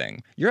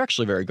something. You're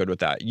actually very good with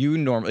that. You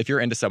normally, if you're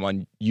into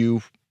someone,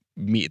 you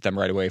meet them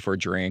right away for a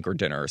drink or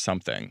dinner or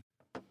something.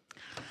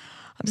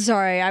 I'm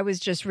sorry. I was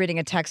just reading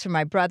a text from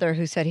my brother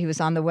who said he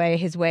was on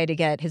his way to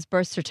get his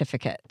birth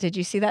certificate. Did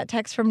you see that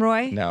text from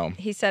Roy? No.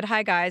 He said,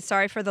 "Hi, guys.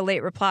 Sorry for the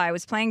late reply. I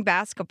was playing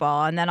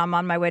basketball, and then I'm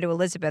on my way to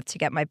Elizabeth to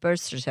get my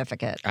birth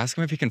certificate." Ask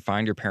him if he can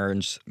find your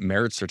parents'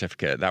 marriage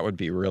certificate. That would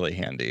be really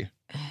handy.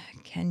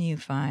 Can you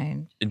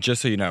find?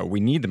 Just so you know, we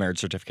need the marriage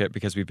certificate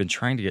because we've been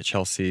trying to get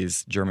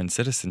Chelsea's German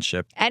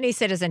citizenship. Any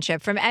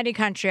citizenship from any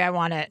country. I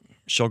want it.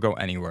 She'll go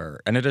anywhere.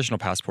 An additional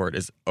passport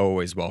is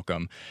always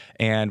welcome.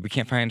 And we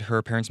can't find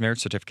her parents' marriage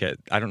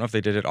certificate. I don't know if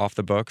they did it off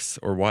the books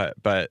or what,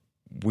 but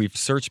we've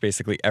searched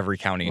basically every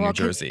county in New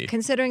Jersey.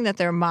 Considering that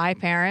they're my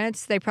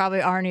parents, they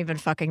probably aren't even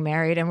fucking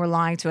married, and were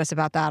lying to us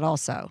about that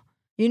also.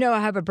 You know,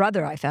 I have a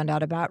brother I found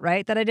out about,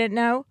 right? That I didn't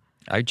know?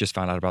 I just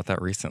found out about that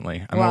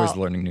recently. I'm always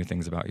learning new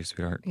things about you,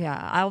 sweetheart.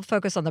 Yeah, I'll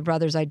focus on the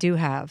brothers I do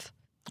have.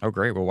 Oh,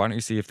 great. Well, why don't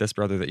you see if this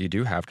brother that you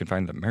do have can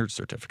find the marriage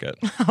certificate?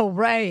 Oh,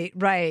 right.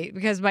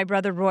 Because my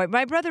brother Roy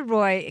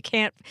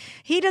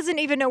he doesn't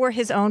even know where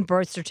his own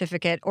birth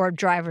certificate or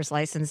driver's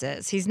license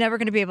is. He's never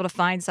going to be able to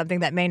find something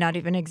that may not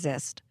even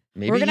exist.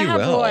 Maybe we're gonna you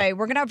have will.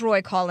 We're going to have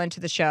Roy call into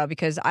the show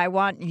because I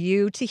want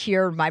you to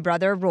hear my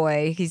brother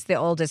Roy. He's the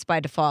oldest by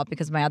default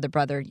because my other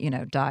brother,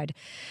 died.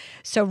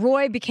 So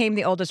Roy became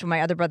the oldest when my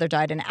other brother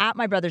died. And at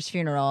my brother's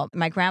funeral,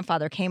 my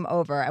grandfather came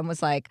over and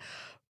was like,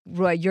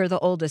 "Roy, you're the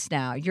oldest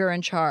now. You're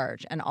in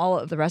charge." And all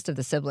of the rest of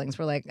the siblings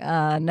were like,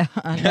 no,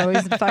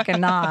 he's fucking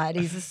not.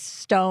 He's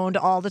stoned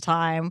all the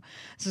time.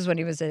 This is when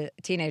he was a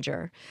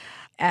teenager.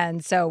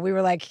 And so we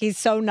were like, he's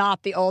so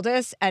not the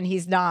oldest, and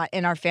he's not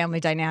in our family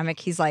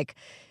dynamic. He's like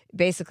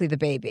basically the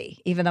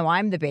baby. Even though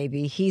I'm the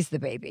baby, he's the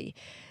baby.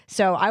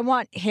 So I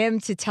want him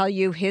to tell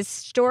you his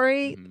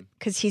story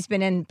because he's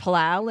been in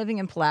Palau, living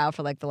in Palau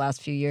for like the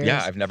last few years.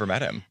 Yeah, I've never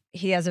met him.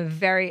 He has a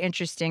very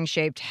interesting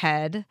shaped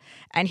head,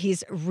 and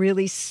he's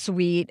really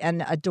sweet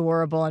and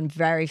adorable and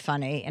very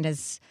funny in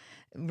his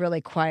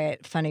really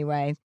quiet, funny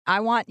way. I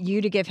want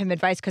you to give him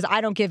advice because I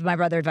don't give my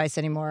brother advice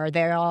anymore.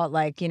 They're all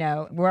like,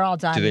 we're all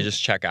done. Do they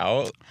just check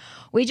out?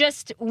 We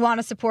just want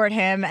to support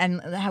him,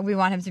 and we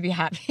want him to be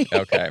happy.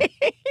 Okay.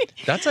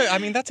 That's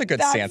a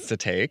good stance to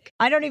take.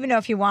 I don't even know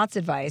if he wants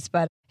advice,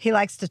 but he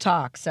likes to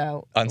talk,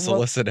 so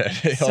unsolicited.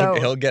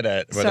 He'll get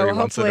it whether he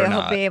wants it or not. So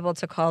hopefully he'll be able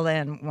to call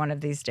in one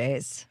of these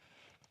days.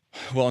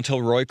 Well,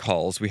 until Roy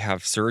calls, we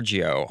have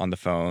Sergio on the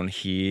phone.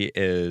 He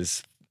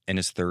is in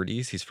his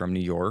 30s. He's from New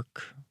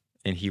York,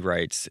 and he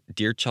writes,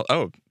 "Dear Chelsea,"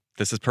 oh,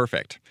 this is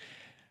perfect.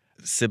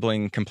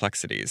 Sibling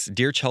complexities.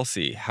 "Dear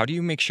Chelsea, how do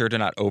you make sure to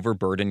not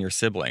overburden your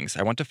siblings?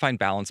 I want to find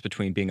balance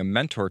between being a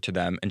mentor to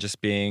them and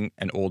just being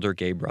an older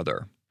gay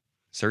brother."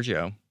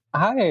 Sergio.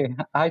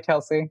 Hi,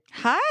 Chelsea.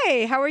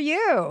 Hi, how are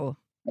you?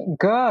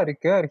 Good.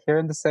 Here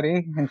in the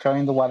city,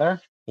 enjoying the weather.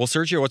 Well,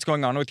 Sergio, what's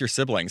going on with your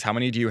siblings? How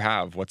many do you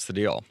have? What's the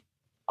deal?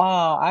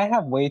 I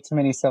have way too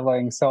many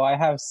siblings. So I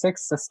have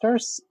 6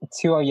 sisters,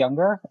 2 are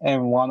younger,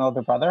 and 1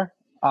 older brother.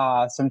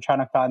 So I'm trying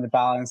to find the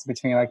balance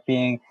between like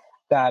being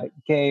that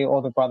gay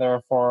older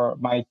brother for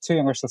my 2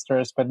 younger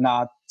sisters, but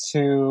not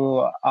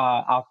too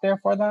out there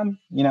for them,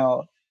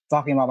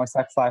 talking about my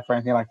sex life or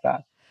anything like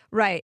that.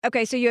 Right.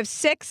 Okay, so you have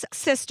 6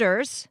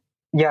 sisters.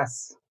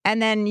 Yes.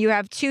 And then you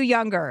have 2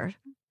 younger.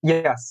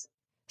 Yes.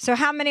 So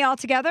how many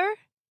altogether?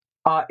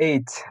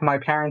 8. My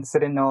parents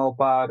didn't know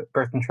about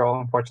birth control,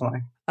 unfortunately.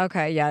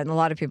 Okay, yeah, and a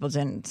lot of people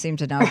didn't seem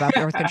to know about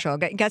birth control.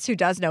 Guess who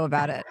does know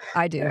about it?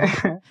 I do.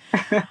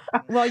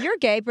 Well, you're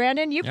gay,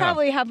 Brandon. You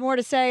probably have more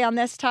to say on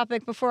this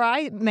topic before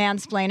I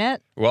mansplain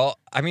it. Well,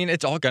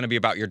 it's all going to be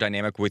about your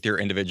dynamic with your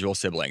individual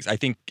siblings. I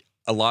think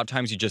a lot of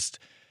times you just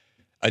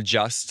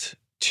adjust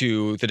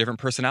to the different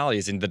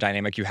personalities and the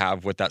dynamic you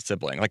have with that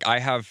sibling. Like I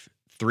have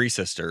 3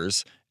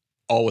 sisters,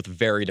 all with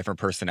very different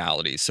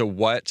personalities. So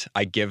what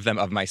I give them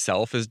of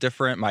myself is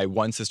different. My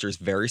one sister is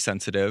very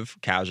sensitive,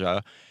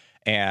 Kaja,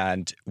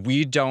 and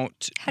we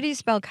don't... How do you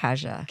spell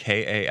Kaja?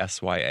 Kasya.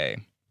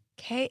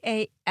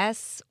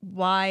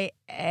 Kasya.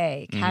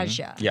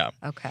 Kaja. Yeah.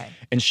 Okay.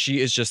 And she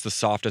is just the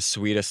softest,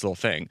 sweetest little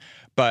thing.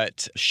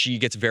 But she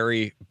gets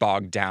very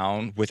bogged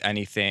down with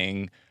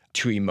anything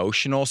too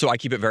emotional. So I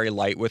keep it very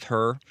light with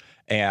her.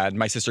 And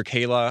my sister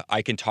Kayla,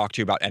 I can talk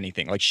to you about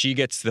anything. Like she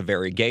gets the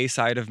very gay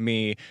side of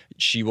me.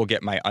 She will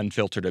get my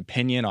unfiltered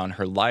opinion on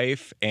her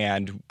life.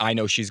 And I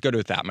know she's good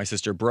with that. My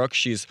sister Brooke,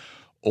 she's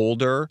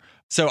older.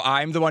 So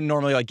I'm the one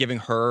normally like giving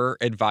her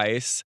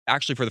advice.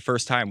 Actually, for the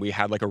first time, we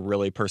had like a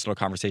really personal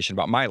conversation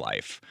about my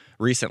life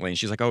recently. And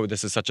she's like, "Oh,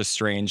 this is such a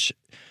strange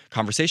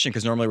conversation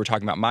because normally we're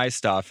talking about my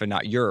stuff and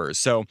not yours."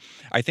 So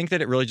I think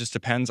that it really just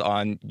depends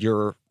on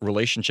your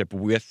relationship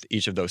with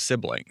each of those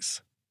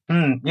siblings.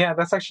 Yeah,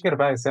 that's actually good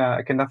advice.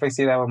 I can definitely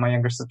see that with my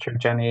younger sister,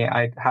 Jenny.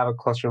 I have a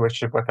close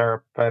relationship with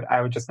her, but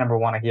I would just never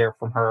want to hear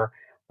from her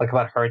like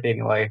about her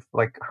dating life,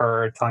 like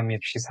her telling me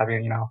if she's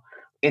having,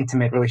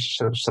 intimate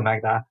relationships or something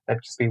like that.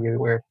 That'd just be really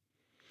weird.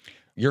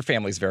 Your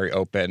family's very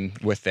open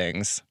with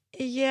things.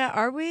 Yeah,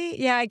 are we?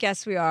 Yeah, I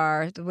guess we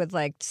are with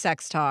like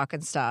sex talk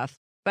and stuff.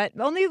 but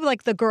only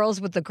like the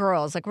girls with the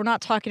girls. Like we're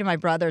not talking to my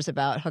brothers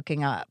about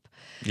hooking up.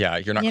 Yeah,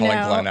 you're not calling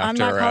Glenn I'm after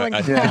not calling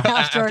Glenn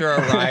after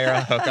a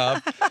Raya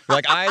hookup. You're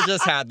like, I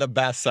just had the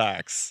best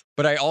sex.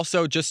 But I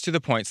also, just to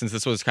the point, since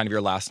this was kind of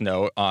your last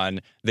note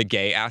on the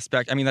gay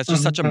aspect, I mean, that's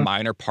just such a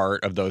minor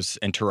part of those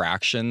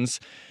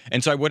interactions.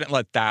 And so I wouldn't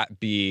let that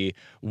be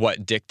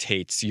what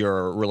dictates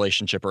your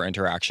relationship or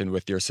interaction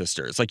with your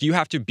sisters. Like, you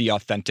have to be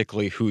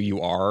authentically who you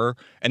are.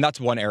 And that's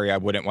one area I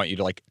wouldn't want you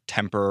to like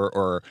temper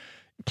or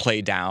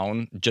play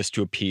down just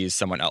to appease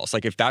someone else.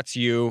 Like if that's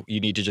you, you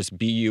need to just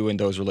be you in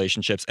those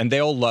relationships and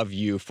they'll love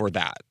you for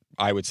that.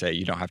 I would say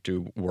you don't have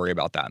to worry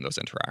about that in those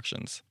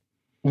interactions.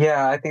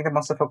 Yeah, I think the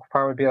most difficult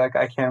part would be like,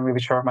 I can't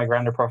really show off my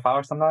Grindr profile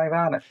or something like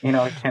that. You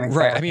know, I can't.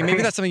 Right. I mean,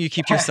 maybe that's something you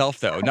keep to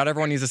yourself, though. Not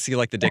everyone needs to see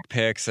like the dick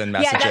pics and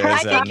messages. Yeah, I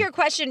think your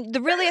question,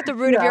 really at the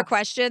root of your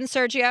question,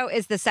 Sergio,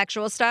 is the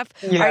sexual stuff.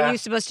 Yeah. Are you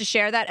supposed to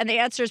share that? And the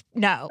answer is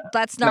no.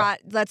 Let's not.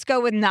 Let's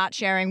go with not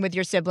sharing with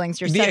your siblings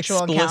your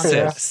sexual encounters.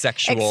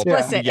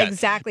 Explicit,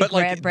 exactly. But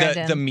like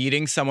the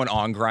meeting someone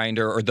on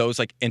Grindr or those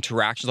like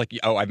interactions, like,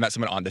 oh, I've met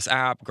someone on this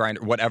app,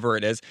 Grindr, whatever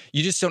it is.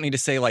 You just don't need to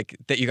say like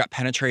that you got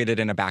penetrated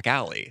in a back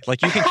alley.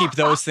 Like you can keep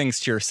those things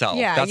to yourself.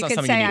 Yeah, that's you not could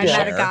something say you I need to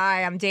met share. a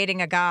guy, I'm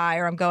dating a guy,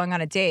 or I'm going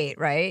on a date,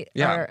 right?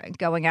 Yeah. Or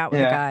going out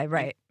with a guy,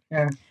 right?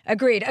 Yeah.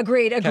 Agreed.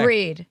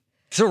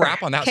 It's a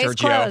wrap on that, Case Sergio.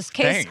 closed.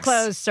 Case Thanks.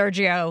 closed,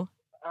 Sergio.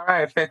 All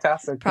right,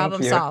 fantastic.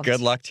 Problem Thank you. solved.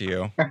 Good luck to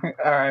you.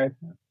 All right,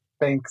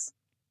 thanks.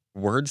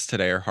 Words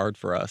today are hard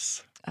for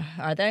us.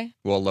 Are they?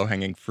 Well,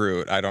 low-hanging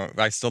fruit.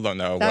 I still don't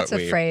know That's what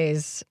we... a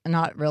phrase,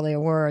 not really a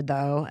word,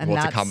 though. And well,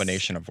 it's that's a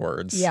combination of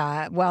words.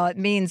 Yeah, well, it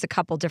means a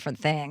couple different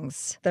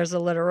things. There's a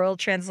literal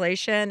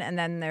translation, and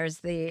then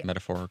there's the...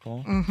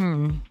 Metaphorical?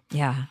 Mm-hmm.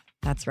 Yeah,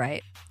 that's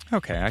right.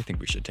 Okay, I think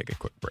we should take a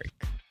quick break.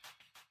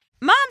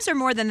 Moms are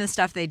more than the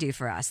stuff they do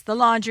for us. The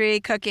laundry,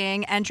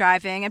 cooking, and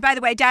driving. And by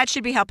the way, Dad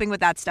should be helping with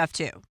that stuff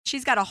too.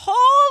 She's got a whole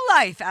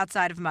life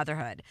outside of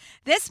motherhood.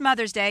 This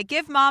Mother's Day,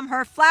 give Mom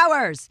her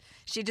flowers.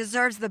 She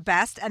deserves the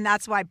best, and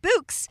that's why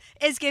Bouqs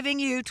is giving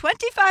you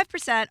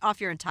 25%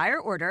 off your entire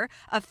order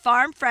of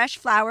farm fresh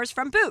flowers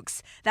from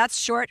Bouqs. That's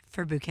short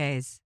for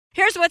bouquets.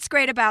 Here's what's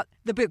great about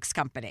the Bouqs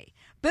company.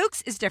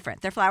 Bouqs is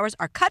different. Their flowers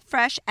are cut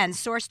fresh and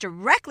sourced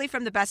directly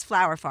from the best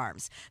flower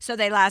farms, so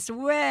they last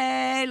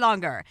way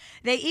longer.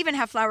 They even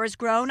have flowers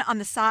grown on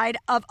the side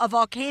of a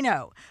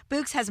volcano.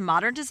 Bouqs has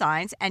modern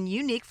designs and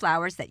unique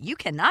flowers that you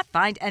cannot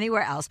find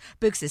anywhere else.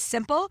 Bouqs is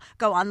simple.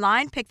 Go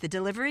online, pick the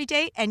delivery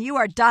date, and you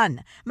are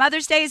done.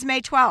 Mother's Day is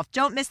May 12th.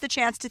 Don't miss the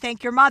chance to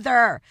thank your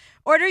mother.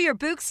 Order your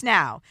Bouqs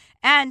now.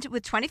 And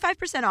with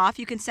 25% off,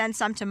 you can send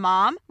some to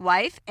mom,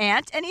 wife,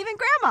 aunt, and even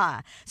grandma.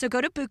 So go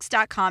to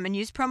Bouqs.com and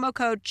use promo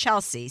code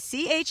Chelsea,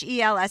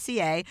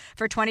 CHELSEA,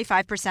 for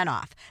 25%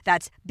 off.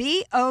 That's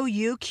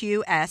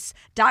BOUQS.com,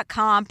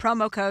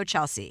 promo code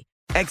Chelsea.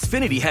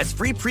 Xfinity has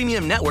free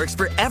premium networks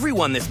for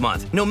everyone this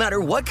month, no matter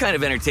what kind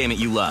of entertainment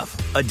you love.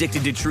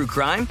 Addicted to true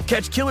crime?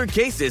 Catch killer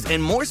cases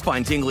and more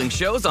spine-tingling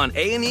shows on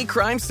A&E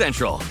Crime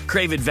Central.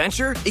 Crave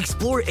adventure?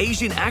 Explore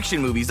Asian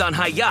action movies on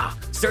Hi-YAH.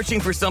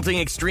 Searching for something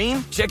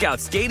extreme? Check out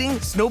skating,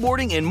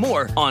 snowboarding, and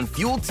more on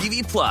Fuel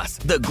TV Plus,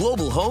 the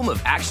global home of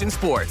action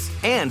sports.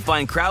 And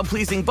find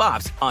crowd-pleasing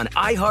bops on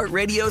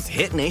iHeartRadio's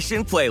Hit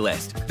Nation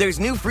playlist. There's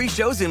new free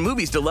shows and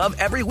movies to love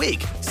every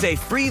week. Say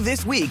free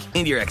this week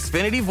in your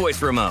Xfinity voice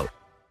remote.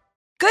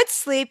 Good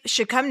sleep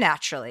should come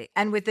naturally,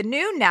 and with the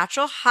new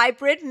Natural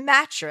Hybrid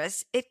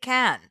mattress, it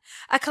can.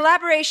 A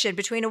collaboration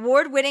between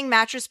award-winning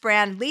mattress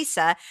brand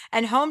Leesa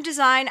and home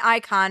design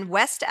icon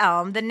West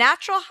Elm, the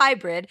Natural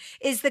Hybrid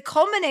is the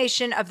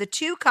culmination of the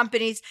two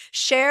companies'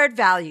 shared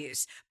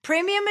values: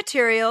 premium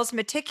materials,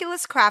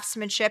 meticulous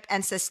craftsmanship,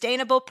 and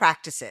sustainable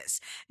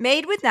practices.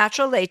 Made with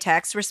natural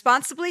latex,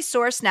 responsibly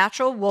sourced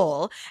natural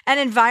wool,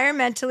 and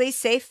environmentally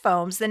safe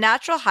foams, the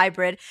Natural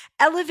Hybrid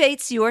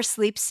elevates your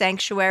sleep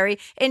sanctuary,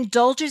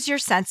 indulges your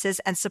senses,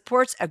 and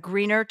supports a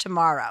greener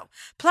tomorrow.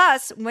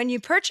 Plus, when you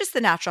purchase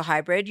the Natural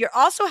Hybrid, you're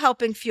also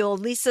helping fuel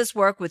Leesa's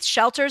work with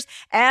shelters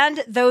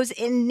and those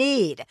in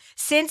need.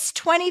 Since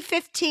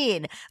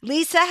 2015,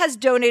 Leesa has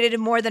donated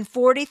more than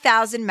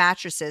 40,000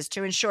 mattresses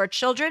to ensure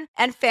children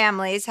and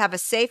families have a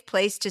safe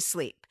place to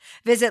sleep.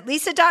 Visit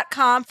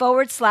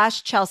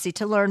Leesa.com/Chelsea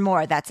to learn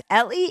more. That's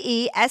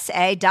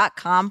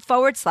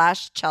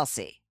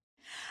LEESA.com/Chelsea.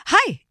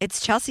 Hi,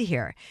 it's Chelsea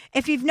here.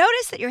 If you've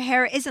noticed that your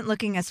hair isn't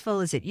looking as full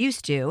as it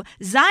used to,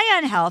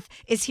 Zion Health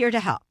is here to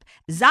help.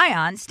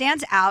 Zion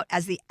stands out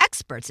as the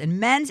experts in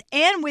men's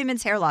and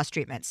women's hair loss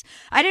treatments.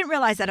 I didn't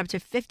realize that up to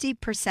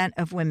 50%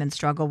 of women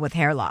struggle with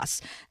hair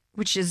loss,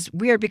 which is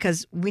weird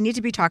because we need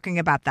to be talking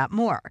about that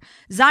more.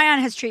 Zion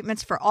has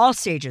treatments for all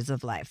stages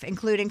of life,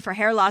 including for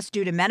hair loss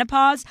due to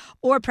menopause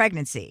or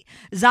pregnancy.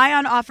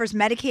 Zion offers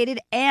medicated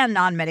and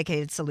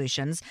non-medicated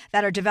solutions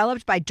that are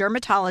developed by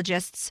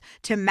dermatologists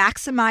to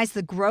maximize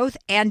the growth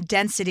and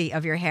density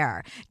of your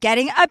hair.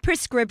 Getting a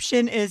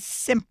prescription is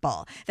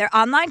simple. Their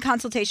online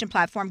consultation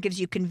platform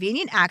gives you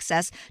convenient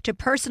access to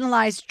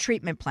personalized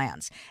treatment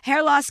plans.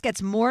 Hair loss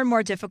gets more and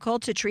more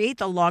difficult to treat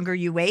the longer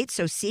you wait,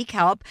 so seek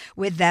help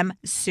with them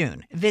soon.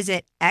 soon.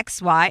 Visit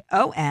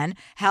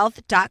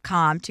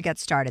XYONhealth.com to get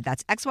started.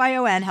 That's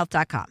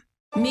XYONhealth.com.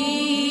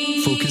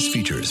 Focus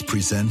Features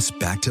presents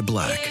Back to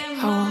Black.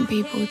 I want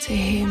people to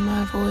hear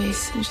my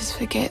voice and just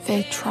forget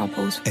their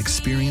troubles.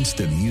 Experience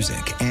the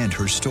music and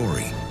her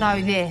story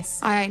Know this,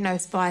 I ain't no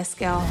Spice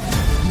Girl.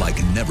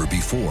 like never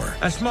before.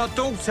 That's my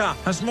daughter.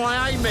 That's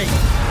my Amy.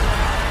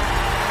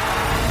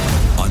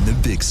 On the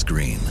big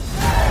screen.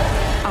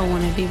 I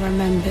want to be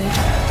remembered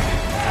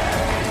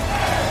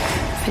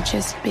for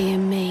just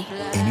being me.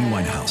 Amy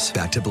Winehouse,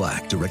 Back to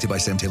Black, directed by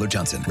Sam Taylor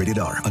Johnson. Rated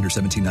R, under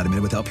 17, not a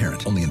minute without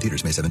parent. Only in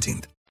theaters May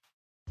 17th.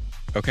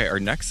 Okay, our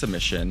next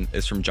submission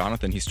is from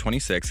Jonathan. He's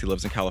 26. He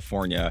lives in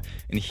California,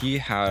 and he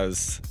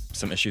has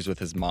some issues with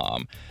his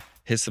mom.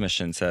 His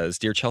submission says,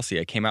 Dear Chelsea,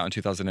 I came out in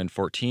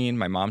 2014.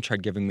 My mom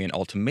tried giving me an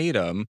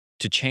ultimatum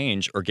to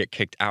change or get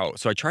kicked out.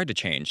 So I tried to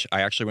change.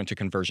 I actually went to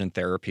conversion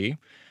therapy.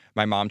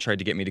 My mom tried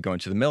to get me to go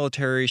into the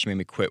military. She made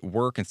me quit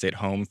work and stay at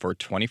home for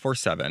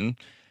 24/7.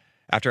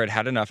 After I'd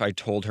had enough, I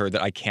told her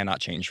that I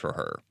cannot change for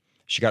her.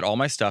 She got all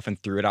my stuff and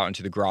threw it out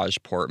into the garage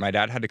port. My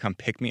dad had to come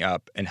pick me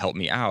up and help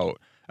me out.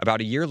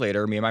 About a year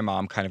later, me and my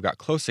mom kind of got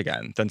close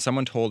again. Then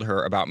someone told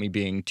her about me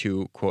being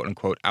too, quote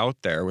unquote, out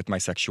there with my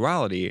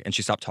sexuality, and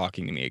she stopped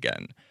talking to me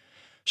again.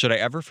 Should I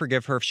ever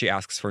forgive her if she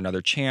asks for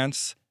another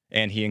chance?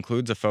 And he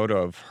includes a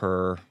photo of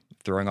her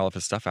throwing all of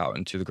his stuff out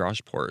into the garage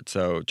port.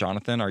 So,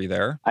 Jonathan, are you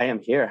there? I am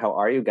here. How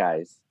are you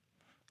guys?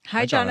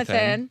 Hi,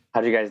 Jonathan.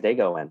 How'd you guys' day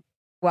going?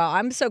 Well,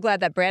 I'm so glad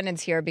that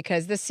Brandon's here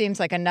because this seems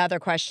like another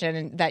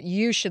question that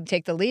you should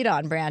take the lead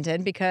on,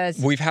 Brandon, because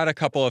We've had a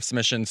couple of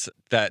submissions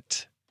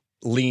that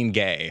lean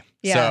gay.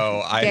 Yeah,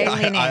 so gay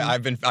leaning.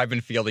 I've been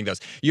fielding those.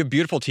 You have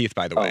beautiful teeth,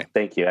 by the way.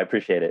 Thank you. I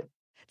appreciate it.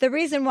 the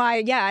reason why,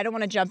 I don't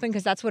want to jump in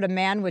because that's what a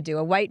man would do.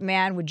 A white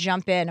man would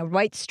jump in, a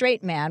white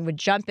straight man would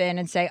jump in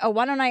and say, oh,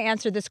 why don't I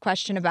answer this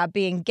question about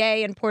being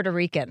gay and Puerto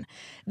Rican?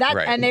 That,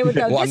 right. And they would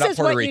go, well, this I'm not is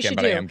Puerto what Rican, you should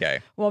but do. I am gay.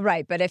 Well,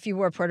 right, but if you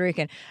were Puerto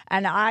Rican,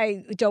 and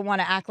I don't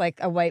want to act like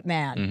a white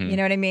man, you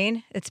know what I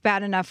mean? It's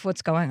bad enough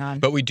what's going on.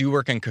 But we do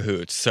work in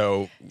cahoots,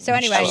 so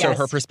anyway, so yes.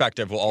 her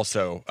perspective will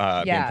also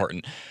be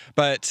important.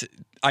 But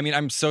I mean,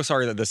 I'm so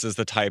sorry that this is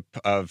the type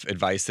of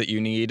advice that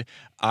you need.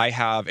 I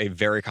have a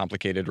very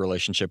complicated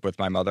relationship with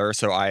my mother,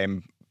 so I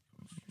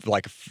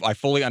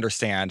fully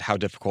understand how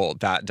difficult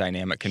that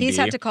dynamic can be. He's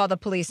had to call the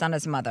police on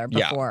his mother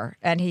before,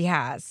 and he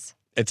has.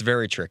 It's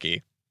very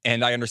tricky.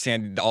 And I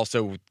understand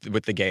also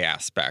with the gay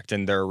aspect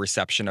and their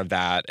reception of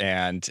that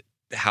and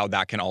how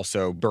that can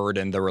also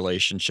burden the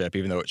relationship,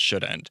 even though it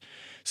shouldn't.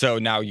 So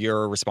now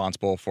you're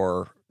responsible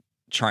for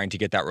trying to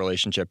get that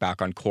relationship back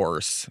on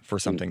course for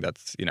something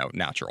that's,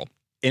 natural.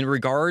 In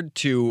regard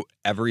to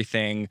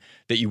everything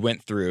that you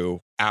went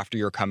through after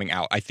your coming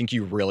out, I think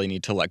you really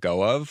need to let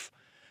go of.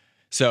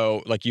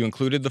 So, you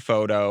included the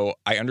photo.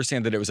 I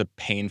understand that it was a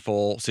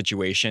painful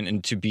situation,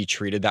 and to be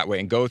treated that way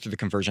and go through the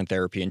conversion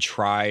therapy and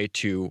try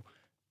to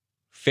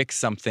fix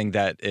something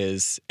that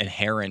is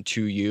inherent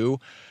to you,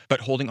 but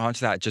holding on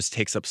to that just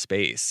takes up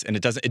space, and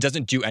it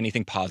doesn't do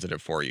anything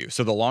positive for you.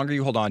 So the longer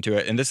you hold on to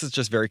it, and this is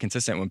just very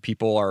consistent when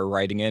people are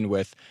writing in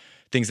with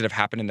things that have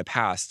happened in the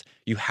past,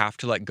 you have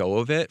to let go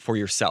of it for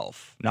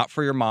yourself, not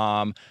for your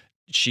mom.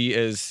 She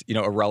is,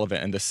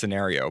 irrelevant in this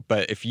scenario.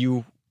 But if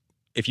you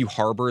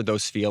harbor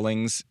those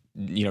feelings,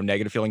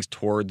 negative feelings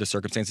toward the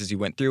circumstances you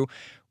went through,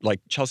 like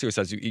Chelsea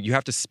says, you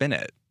have to spin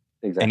it.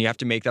 Exactly. And you have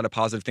to make that a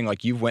positive thing.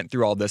 Like, you went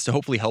through all this to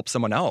hopefully help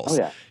someone else.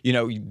 Oh,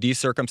 yeah. These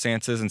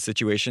circumstances and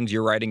situations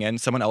you're writing in,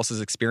 someone else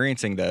is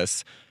experiencing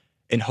this,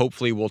 and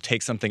hopefully we'll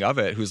take something of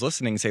it who's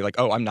listening and say,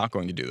 oh, I'm not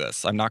going to do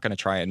this. I'm not going to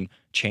try and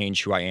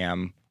change who I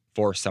am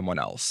for someone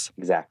else.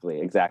 Exactly.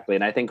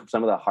 And I think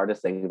some of the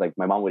hardest things, like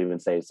my mom would even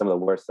say some of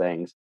the worst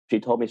things, she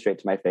told me straight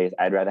to my face,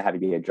 I'd rather have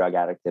you be a drug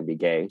addict than be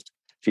gay.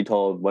 She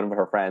told one of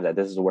her friends that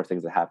this is the worst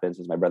things that happened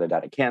since my brother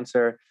died of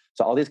cancer.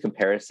 So all these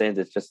comparisons,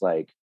 it's just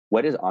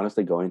what is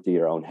honestly going through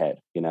your own head,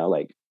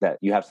 that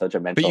you have such a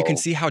mental... But you can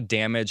see how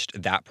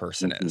damaged that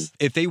person is.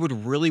 If they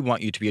would really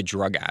want you to be a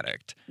drug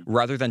addict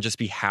rather than just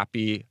be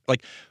happy,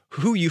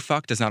 who you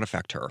fuck does not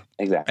affect her.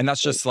 Exactly. And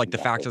that's just the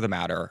fact of the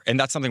matter. And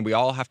that's something we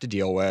all have to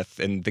deal with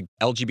in the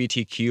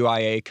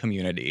LGBTQIA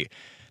community.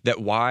 That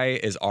why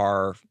is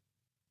our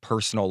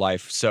personal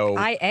life so...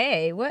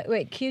 IA? What?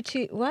 Wait,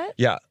 Q2, what?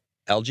 Yeah,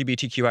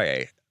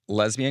 LGBTQIA.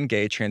 Lesbian,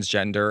 gay,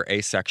 transgender,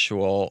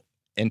 asexual,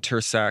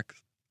 intersex...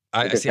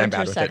 I see I'm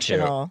bad with it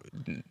too.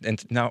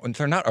 And no,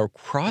 they're not a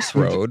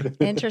crossroad.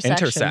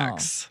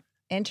 Intersex.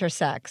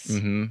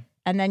 Mm-hmm.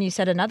 And then you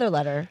said another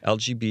letter.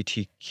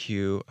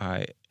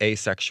 LGBTQI,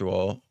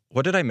 asexual.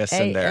 What did I miss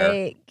in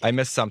there? I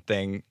missed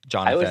something,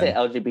 Jonathan. I would say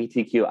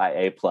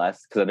LGBTQIA+,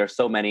 because there's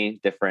so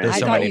many different... I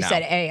thought you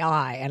said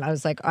AI, and I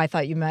was like, I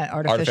thought you meant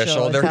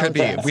artificial. There could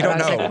be. We don't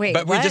know.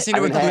 But we just need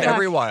to include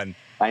everyone.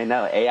 I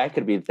know. AI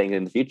could be the thing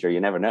in the future. You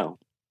never know.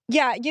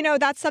 Yeah,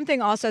 that's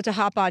something also to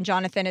hop on,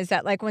 Jonathan, is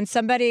that like when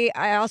somebody,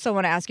 I also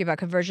want to ask you about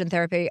conversion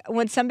therapy.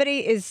 When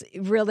somebody is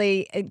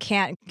really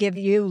can't give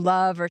you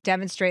love or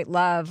demonstrate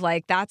love,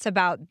 like that's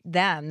about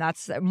them.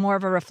 That's more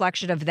of a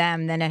reflection of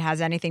them than it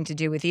has anything to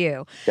do with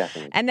you.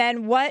 Definitely. And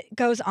then what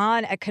goes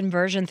on at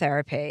conversion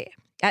therapy?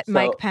 At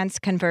Mike Pence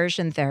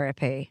Conversion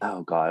Therapy.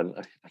 Oh,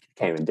 God. I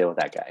can't even deal with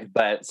that guy.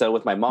 But so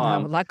with my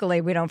mom. No, luckily,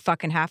 we don't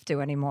fucking have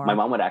to anymore. My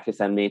mom would actually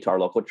send me to our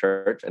local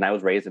church. And I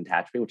was raised in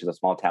Tehachapi, which is a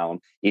small town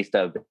east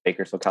of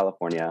Bakersfield,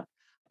 California.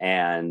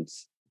 And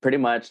pretty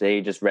much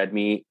they just read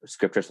me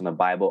scriptures from the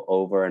Bible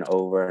over and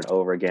over and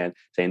over again,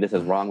 saying, this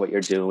is wrong what you're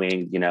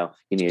doing. You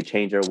need to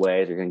change your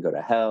ways. You're going to go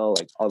to hell.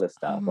 Like all this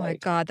stuff. Oh, my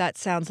God. That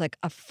sounds like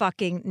a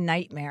fucking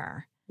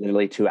nightmare.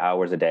 Literally 2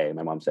 hours a day,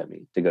 my mom sent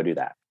me to go do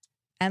that.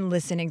 And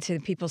listening to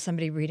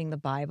somebody reading the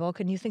Bible.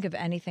 Can you think of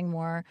anything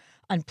more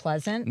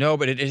unpleasant? No,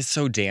 but it is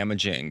so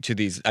damaging to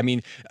these. I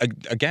mean,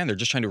 again, they're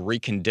just trying to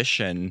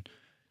recondition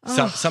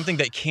something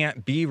that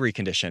can't be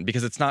reconditioned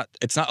because it's not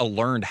a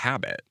learned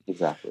habit.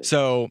 Exactly.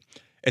 So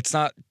it's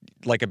not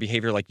like a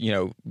behavior like,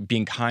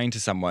 being kind to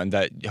someone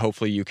that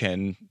hopefully you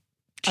can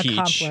teach.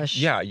 Accomplish.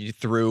 Yeah,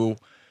 through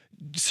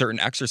certain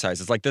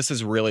exercises. Like this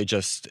is really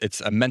just,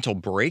 it's a mental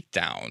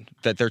breakdown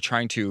that they're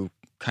trying to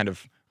kind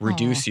of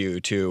reduce you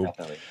to.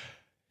 Definitely.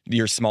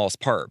 Your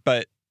smallest part.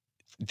 But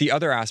the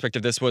other aspect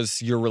of this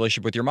was your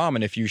relationship with your mom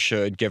and if you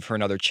should give her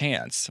another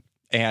chance.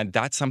 And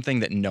that's something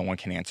that no one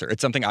can answer. It's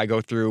something I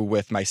go through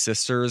with my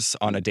sisters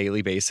on a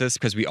daily basis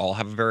because we all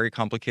have a very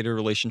complicated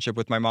relationship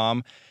with my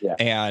mom. Yeah.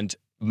 And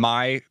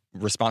my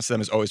response to them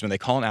is always when they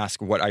call and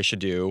ask what I should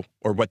do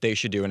or what they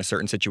should do in a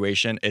certain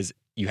situation is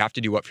you have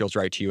to do what feels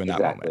right to you in that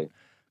moment.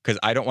 Because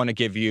I don't want to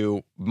give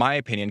you my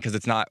opinion because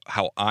it's not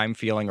how I'm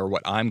feeling or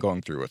what I'm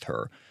going through with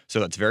her. So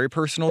that's very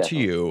personal to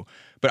you.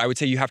 But I would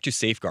say you have to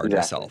safeguard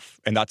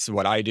yourself. And that's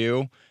what I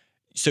do.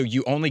 So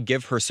you only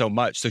give her so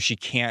much so she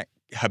can't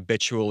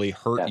habitually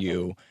hurt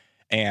you.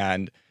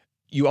 And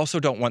you also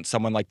don't want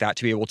someone like that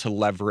to be able to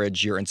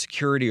leverage your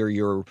insecurity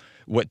or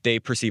what they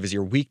perceive as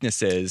your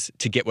weaknesses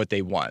to get what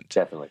they want.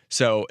 Definitely.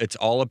 So it's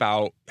all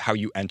about how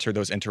you enter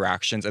those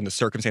interactions and the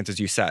circumstances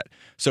you set.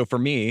 So for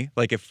me,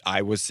 like if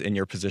I was in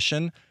your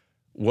position,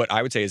 what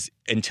I would say is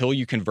until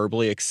you can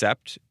verbally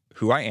accept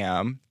who I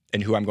am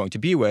and who I'm going to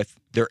be with,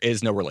 there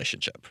is no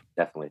relationship.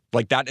 Definitely.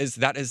 Like that is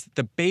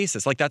the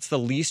basis. Like that's the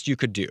least you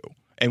could do.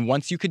 And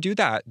once you could do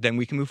that, then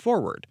we can move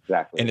forward.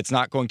 Exactly. And it's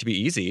not going to be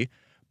easy,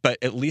 but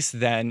at least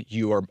then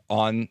you are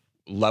on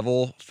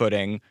level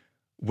footing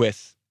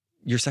with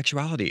your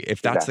sexuality.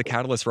 If that's the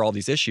catalyst for all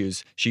these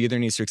issues, she either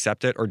needs to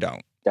accept it or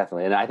don't.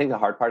 Definitely. And I think the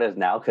hard part is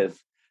now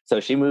so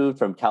she moved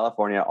from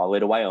California all the way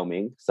to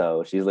Wyoming.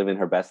 So she's living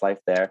her best life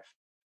there.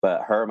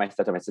 But her, my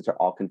stepdad, my sister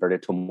all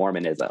converted to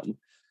Mormonism.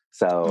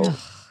 So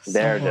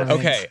they're just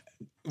okay.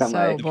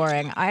 So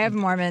boring. I have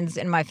Mormons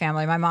in my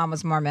family. My mom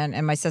was Mormon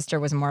and my sister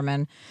was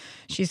Mormon.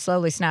 She's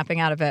slowly snapping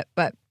out of it,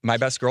 but my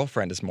best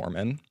girlfriend is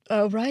Mormon.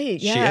 Oh, right.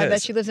 Yeah, I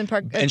bet she lives in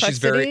Park and she's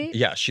City.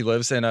 She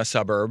lives in a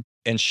suburb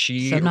and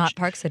So not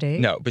Park City.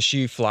 No, but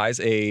she flies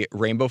a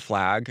rainbow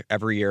flag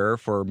every year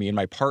for me and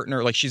my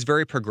partner. Like she's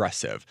very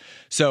progressive.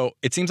 So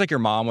it seems like your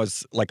mom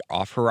was like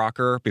off her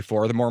rocker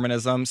before the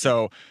Mormonism.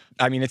 So,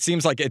 I mean, it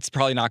seems like it's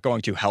probably not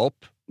going to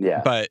help.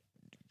 Yeah. But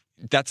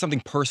that's something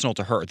personal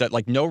to her that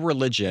like no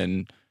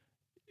religion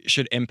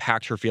should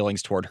impact her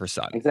feelings toward her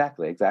son.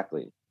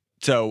 Exactly.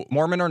 So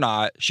Mormon or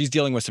not, she's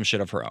dealing with some shit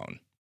of her own.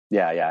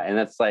 Yeah. And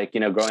that's like,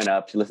 growing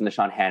up, she listened to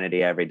Sean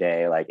Hannity every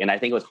day. Like, and I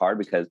think it was hard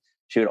because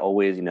she would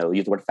always,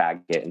 use the word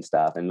faggot and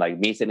stuff. And like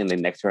me sitting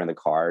next to her in the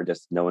car,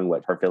 just knowing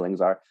what her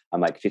feelings are,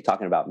 I'm like, she's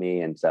talking about me.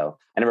 And so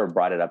I never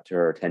brought it up to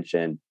her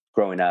attention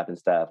growing up and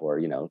stuff,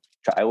 or,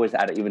 I always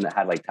had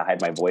like to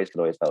hide my voice because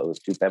I always felt it was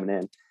too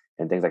feminine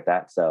and things like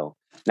that. So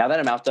now that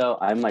I'm out though,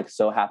 I'm like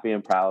so happy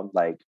and proud.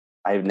 Like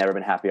I've never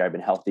been happier. I've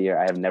been healthier.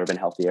 I have never been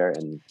healthier.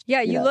 And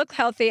yeah, you look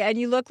healthy and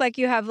you look like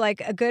you have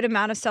like a good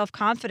amount of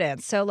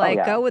self-confidence. So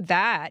like go with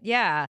that.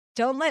 Yeah.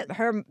 Don't let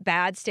her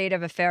bad state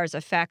of affairs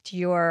affect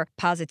your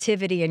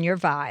positivity and your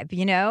vibe,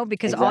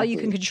 because all you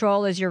can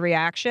control is your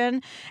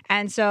reaction.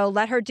 And so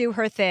let her do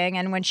her thing.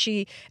 And when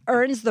she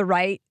earns the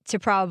right to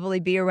probably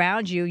be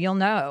around you, you'll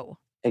know.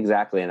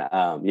 Exactly. And,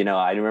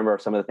 I remember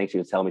some of the things she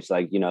would tell me. She's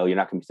like, you're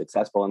not going to be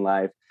successful in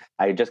life.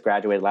 I just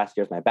graduated last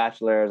year with my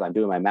bachelor's. I'm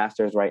doing my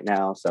master's right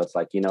now. So it's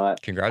like, you know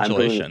what?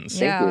 Congratulations.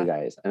 Thank you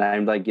guys. And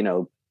I'm like,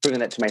 proving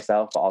that to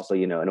myself, but also,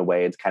 in a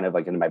way, it's kind of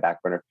like in my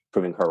back burner,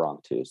 proving her wrong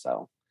too.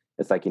 So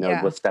it's like,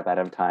 one step at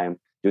a time,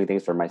 doing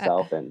things for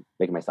myself and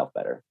making myself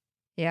better.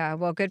 Yeah,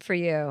 well, good for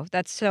you.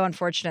 That's so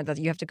unfortunate that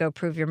you have to go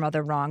prove your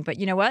mother wrong. But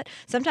you know what?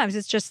 Sometimes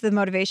it's just the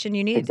motivation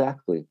you need.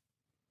 Exactly.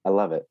 I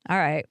love it. All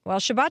right. Well,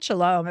 Shabbat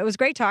Shalom. It was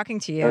great talking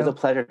to you. It was a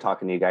pleasure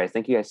talking to you guys.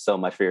 Thank you guys so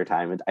much for your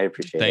time. I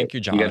appreciate it. Thank you,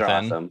 Jonathan. You guys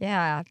are awesome.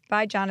 Yeah.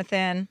 Bye,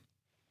 Jonathan.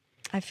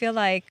 I feel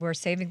like we're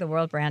saving the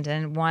world,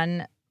 Brandon,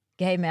 one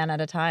gay man at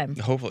a time.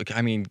 Hopefully.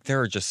 I mean,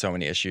 there are just so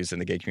many issues in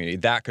the gay community.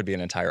 That could be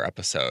an entire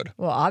episode.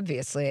 Well,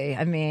 obviously.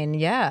 I mean,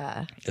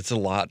 yeah. It's a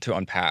lot to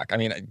unpack. I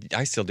mean,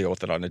 I still deal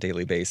with it on a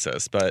daily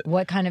basis, but...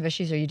 What kind of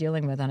issues are you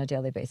dealing with on a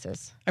daily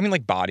basis? I mean,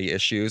 like body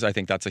issues. I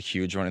think that's a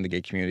huge one in the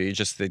gay community.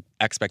 Just the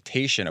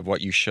expectation of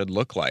what you should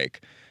look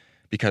like,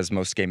 because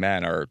most gay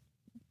men are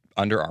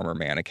Under Armour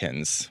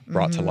mannequins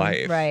brought to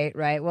life.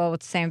 Right. Well,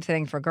 it's the same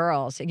thing for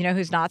girls. You know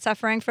who's not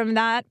suffering from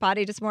that?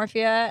 Body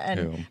dysmorphia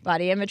and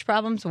body image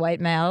problems? White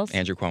males.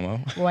 Andrew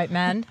Cuomo. White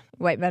men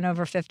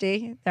over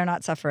 50. They're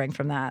not suffering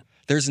from that.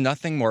 There's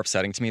nothing more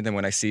upsetting to me than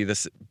when I see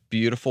this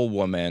beautiful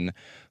woman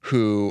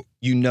who,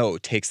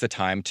 takes the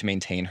time to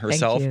maintain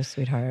herself. Thank you,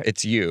 sweetheart.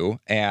 It's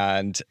you.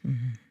 And...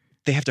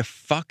 they have to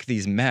fuck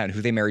these men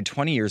who they married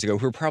 20 years ago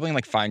who are probably in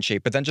like fine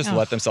shape, but then just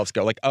let themselves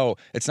go. Like, oh,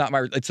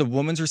 it's a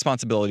woman's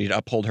responsibility to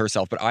uphold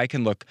herself, but I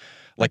can look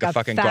like a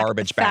fucking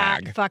garbage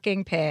bag. Fat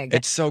fucking pig.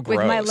 It's so gross.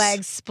 With my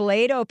legs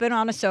splayed open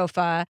on a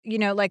sofa.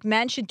 Like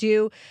men should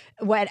do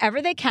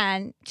whatever they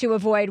can to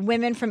avoid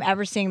women from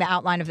ever seeing the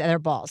outline of their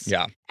balls.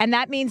 Yeah. And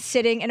that means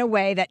sitting in a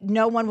way that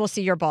no one will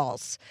see your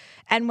balls.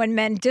 And when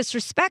men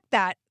disrespect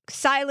that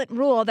silent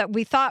rule that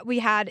we thought we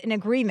had an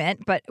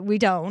agreement, but we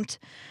don't,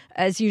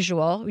 as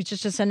usual, which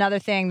is just another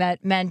thing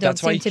that men don't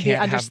seem to be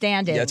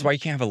understanding. That's why you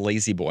can't have a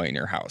lazy boy in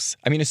your house.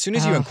 I mean, as soon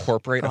as you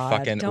incorporate a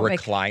fucking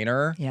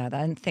recliner.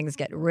 Then things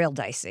get real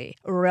dicey,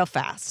 real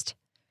fast.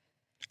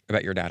 I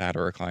bet your dad had a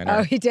recliner.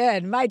 Oh, he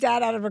did. My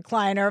dad had a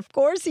recliner. Of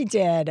course he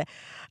did.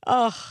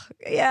 Oh,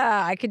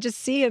 yeah. I could just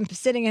see him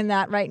sitting in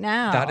that right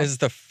now. That is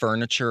the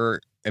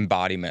furniture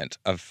embodiment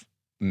of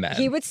men.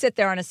 He would sit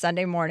there on a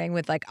Sunday morning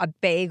with like a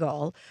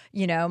bagel.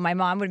 My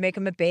mom would make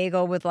him a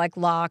bagel with like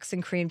lox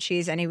and cream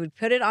cheese, and he would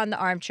put it on the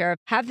armchair,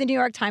 have the New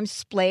York Times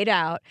splayed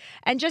out,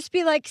 and just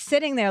be like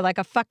sitting there like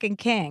a fucking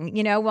king,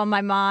 while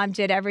my mom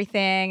did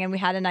everything and we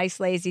had a nice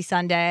lazy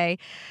Sunday.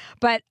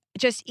 But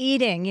just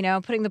eating,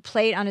 putting the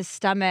plate on his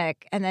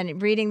stomach and then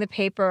reading the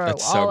paper at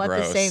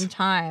the same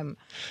time.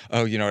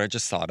 Oh, you know what I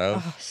just thought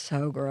of? Oh,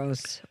 so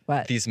gross.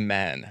 What? These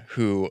men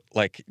who,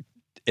 like,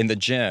 in the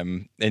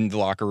gym, in the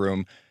locker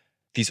room,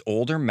 these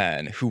older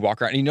men who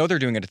walk around, and they're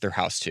doing it at their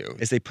house too,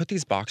 is they put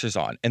these boxers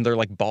on and they're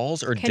like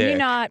balls or dick. Can you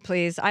not,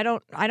 please? I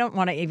don't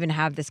want to even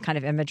have this kind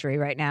of imagery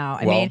right now.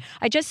 I mean,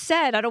 I just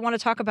said I don't want to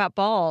talk about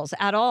balls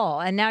at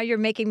all, and now you're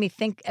making me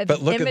think of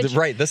But look at this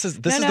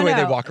is the way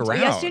they walk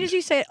around. As soon as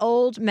you say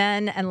old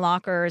men and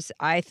lockers,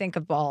 I think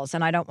of balls,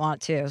 and I don't want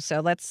to.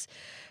 So let's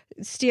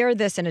steer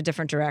this in a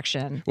different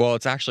direction. Well,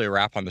 it's actually a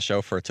wrap on the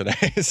show for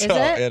today. So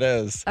it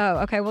is. Oh,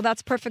 okay. Well,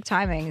 that's perfect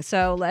timing.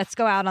 So let's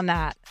go out on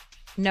that.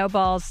 No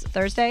balls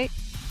Thursday.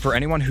 For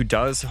anyone who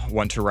does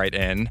want to write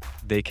in,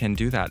 they can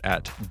do that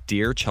at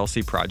Dear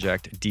Chelsea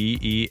Project,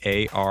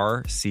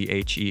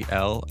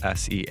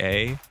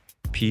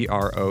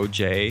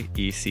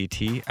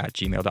 DearChelseaProject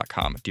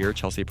 @gmail.com.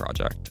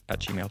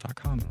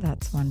 DearChelseaProject@gmail.com.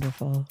 That's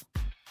wonderful.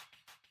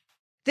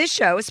 This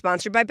show is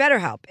sponsored by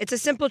BetterHelp. It's a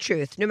simple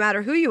truth. No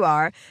matter who you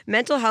are,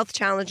 mental health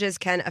challenges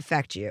can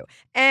affect you,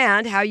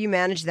 and how you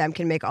manage them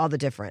can make all the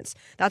difference.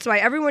 That's why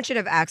everyone should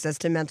have access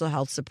to mental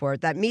health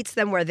support that meets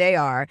them where they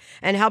are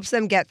and helps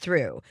them get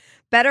through.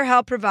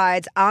 BetterHelp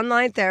provides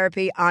online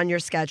therapy on your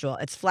schedule.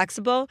 It's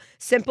flexible,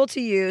 simple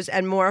to use,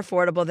 and more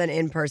affordable than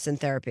in-person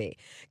therapy.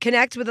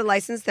 Connect with a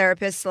licensed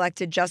therapist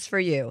selected just for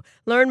you.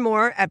 Learn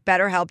more at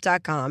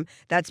BetterHelp.com.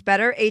 That's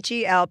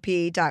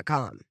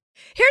BetterHelp.com.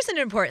 Here's an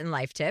important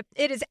life tip.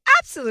 It is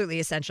absolutely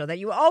essential that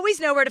you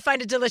always know where to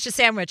find a delicious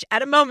sandwich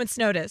at a moment's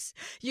notice.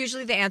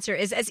 Usually the answer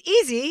is as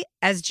easy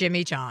as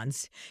Jimmy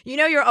John's.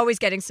 You're always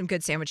getting some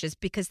good sandwiches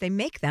because they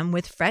make them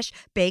with fresh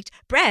baked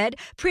bread,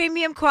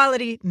 premium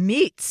quality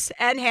meats,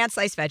 and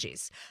hand-sliced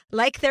veggies.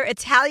 Like their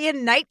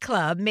Italian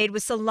nightclub made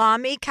with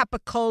salami,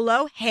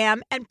 capicola,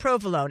 ham, and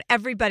provolone.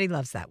 Everybody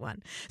loves that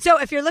one.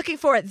 So if you're looking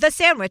for the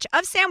sandwich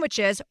of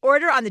sandwiches,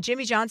 order on the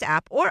Jimmy John's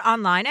app or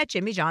online at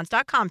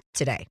jimmyjohns.com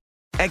today.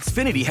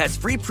 Xfinity has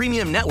free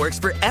premium networks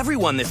for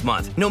everyone this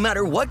month, no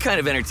matter what kind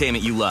of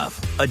entertainment you love.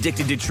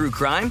 Addicted to true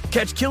crime?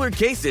 Catch killer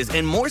cases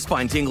and more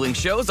spine-tingling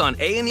shows on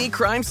A&E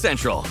Crime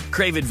Central.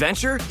 Crave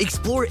adventure?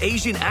 Explore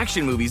Asian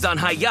action movies on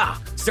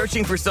Hi-YAH.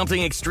 Searching for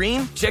something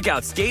extreme? Check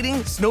out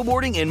skating,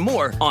 snowboarding, and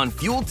more on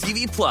Fuel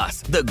TV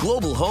Plus, the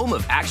global home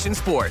of action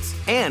sports.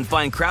 And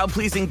find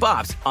crowd-pleasing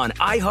bops on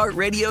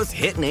iHeartRadio's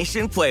Hit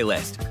Nation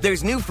playlist.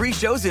 There's new free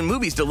shows and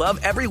movies to love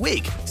every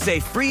week. Say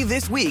free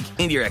this week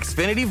in your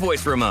Xfinity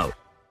voice remote.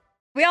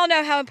 We all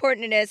know how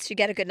important it is to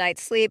get a good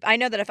night's sleep. I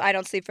know that if I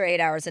don't sleep for 8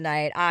 hours a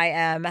night, I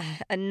am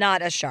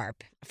not as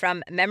sharp.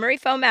 From memory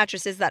foam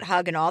mattresses that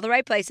hug in all the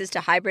right places to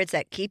hybrids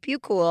that keep you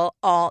cool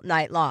all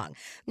night long,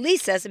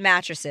 Leesa's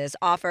mattresses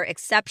offer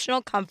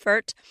exceptional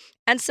comfort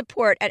and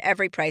support at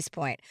every price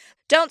point.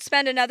 Don't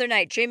spend another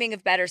night dreaming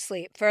of better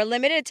sleep. For a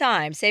limited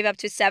time, save up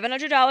to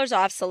 $700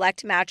 off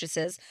select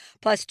mattresses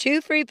plus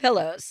 2 free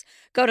pillows.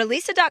 Go to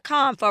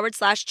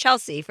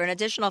leesa.com/Chelsea for an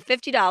additional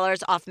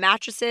 $50 off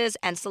mattresses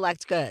and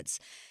select goods.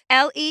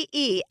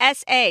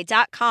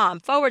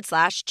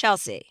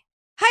 LEESA.com/Chelsea.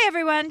 Hi,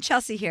 everyone.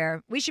 Chelsea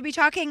here. We should be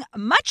talking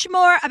much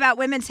more about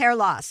women's hair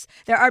loss.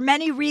 There are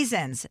many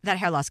reasons that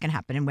hair loss can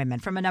happen in women,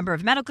 from a number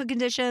of medical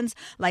conditions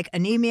like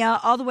anemia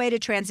all the way to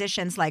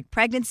transitions like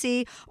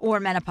pregnancy or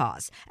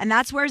menopause. And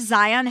that's where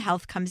Zion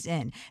Health comes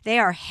in. They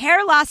are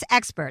hair loss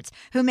experts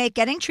who make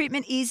getting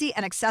treatment easy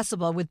and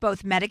accessible with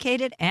both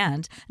medicated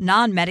and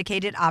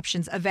non-medicated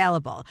options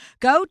available.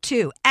 Go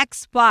to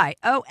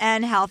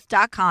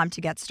xyonhealth.com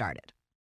to get started.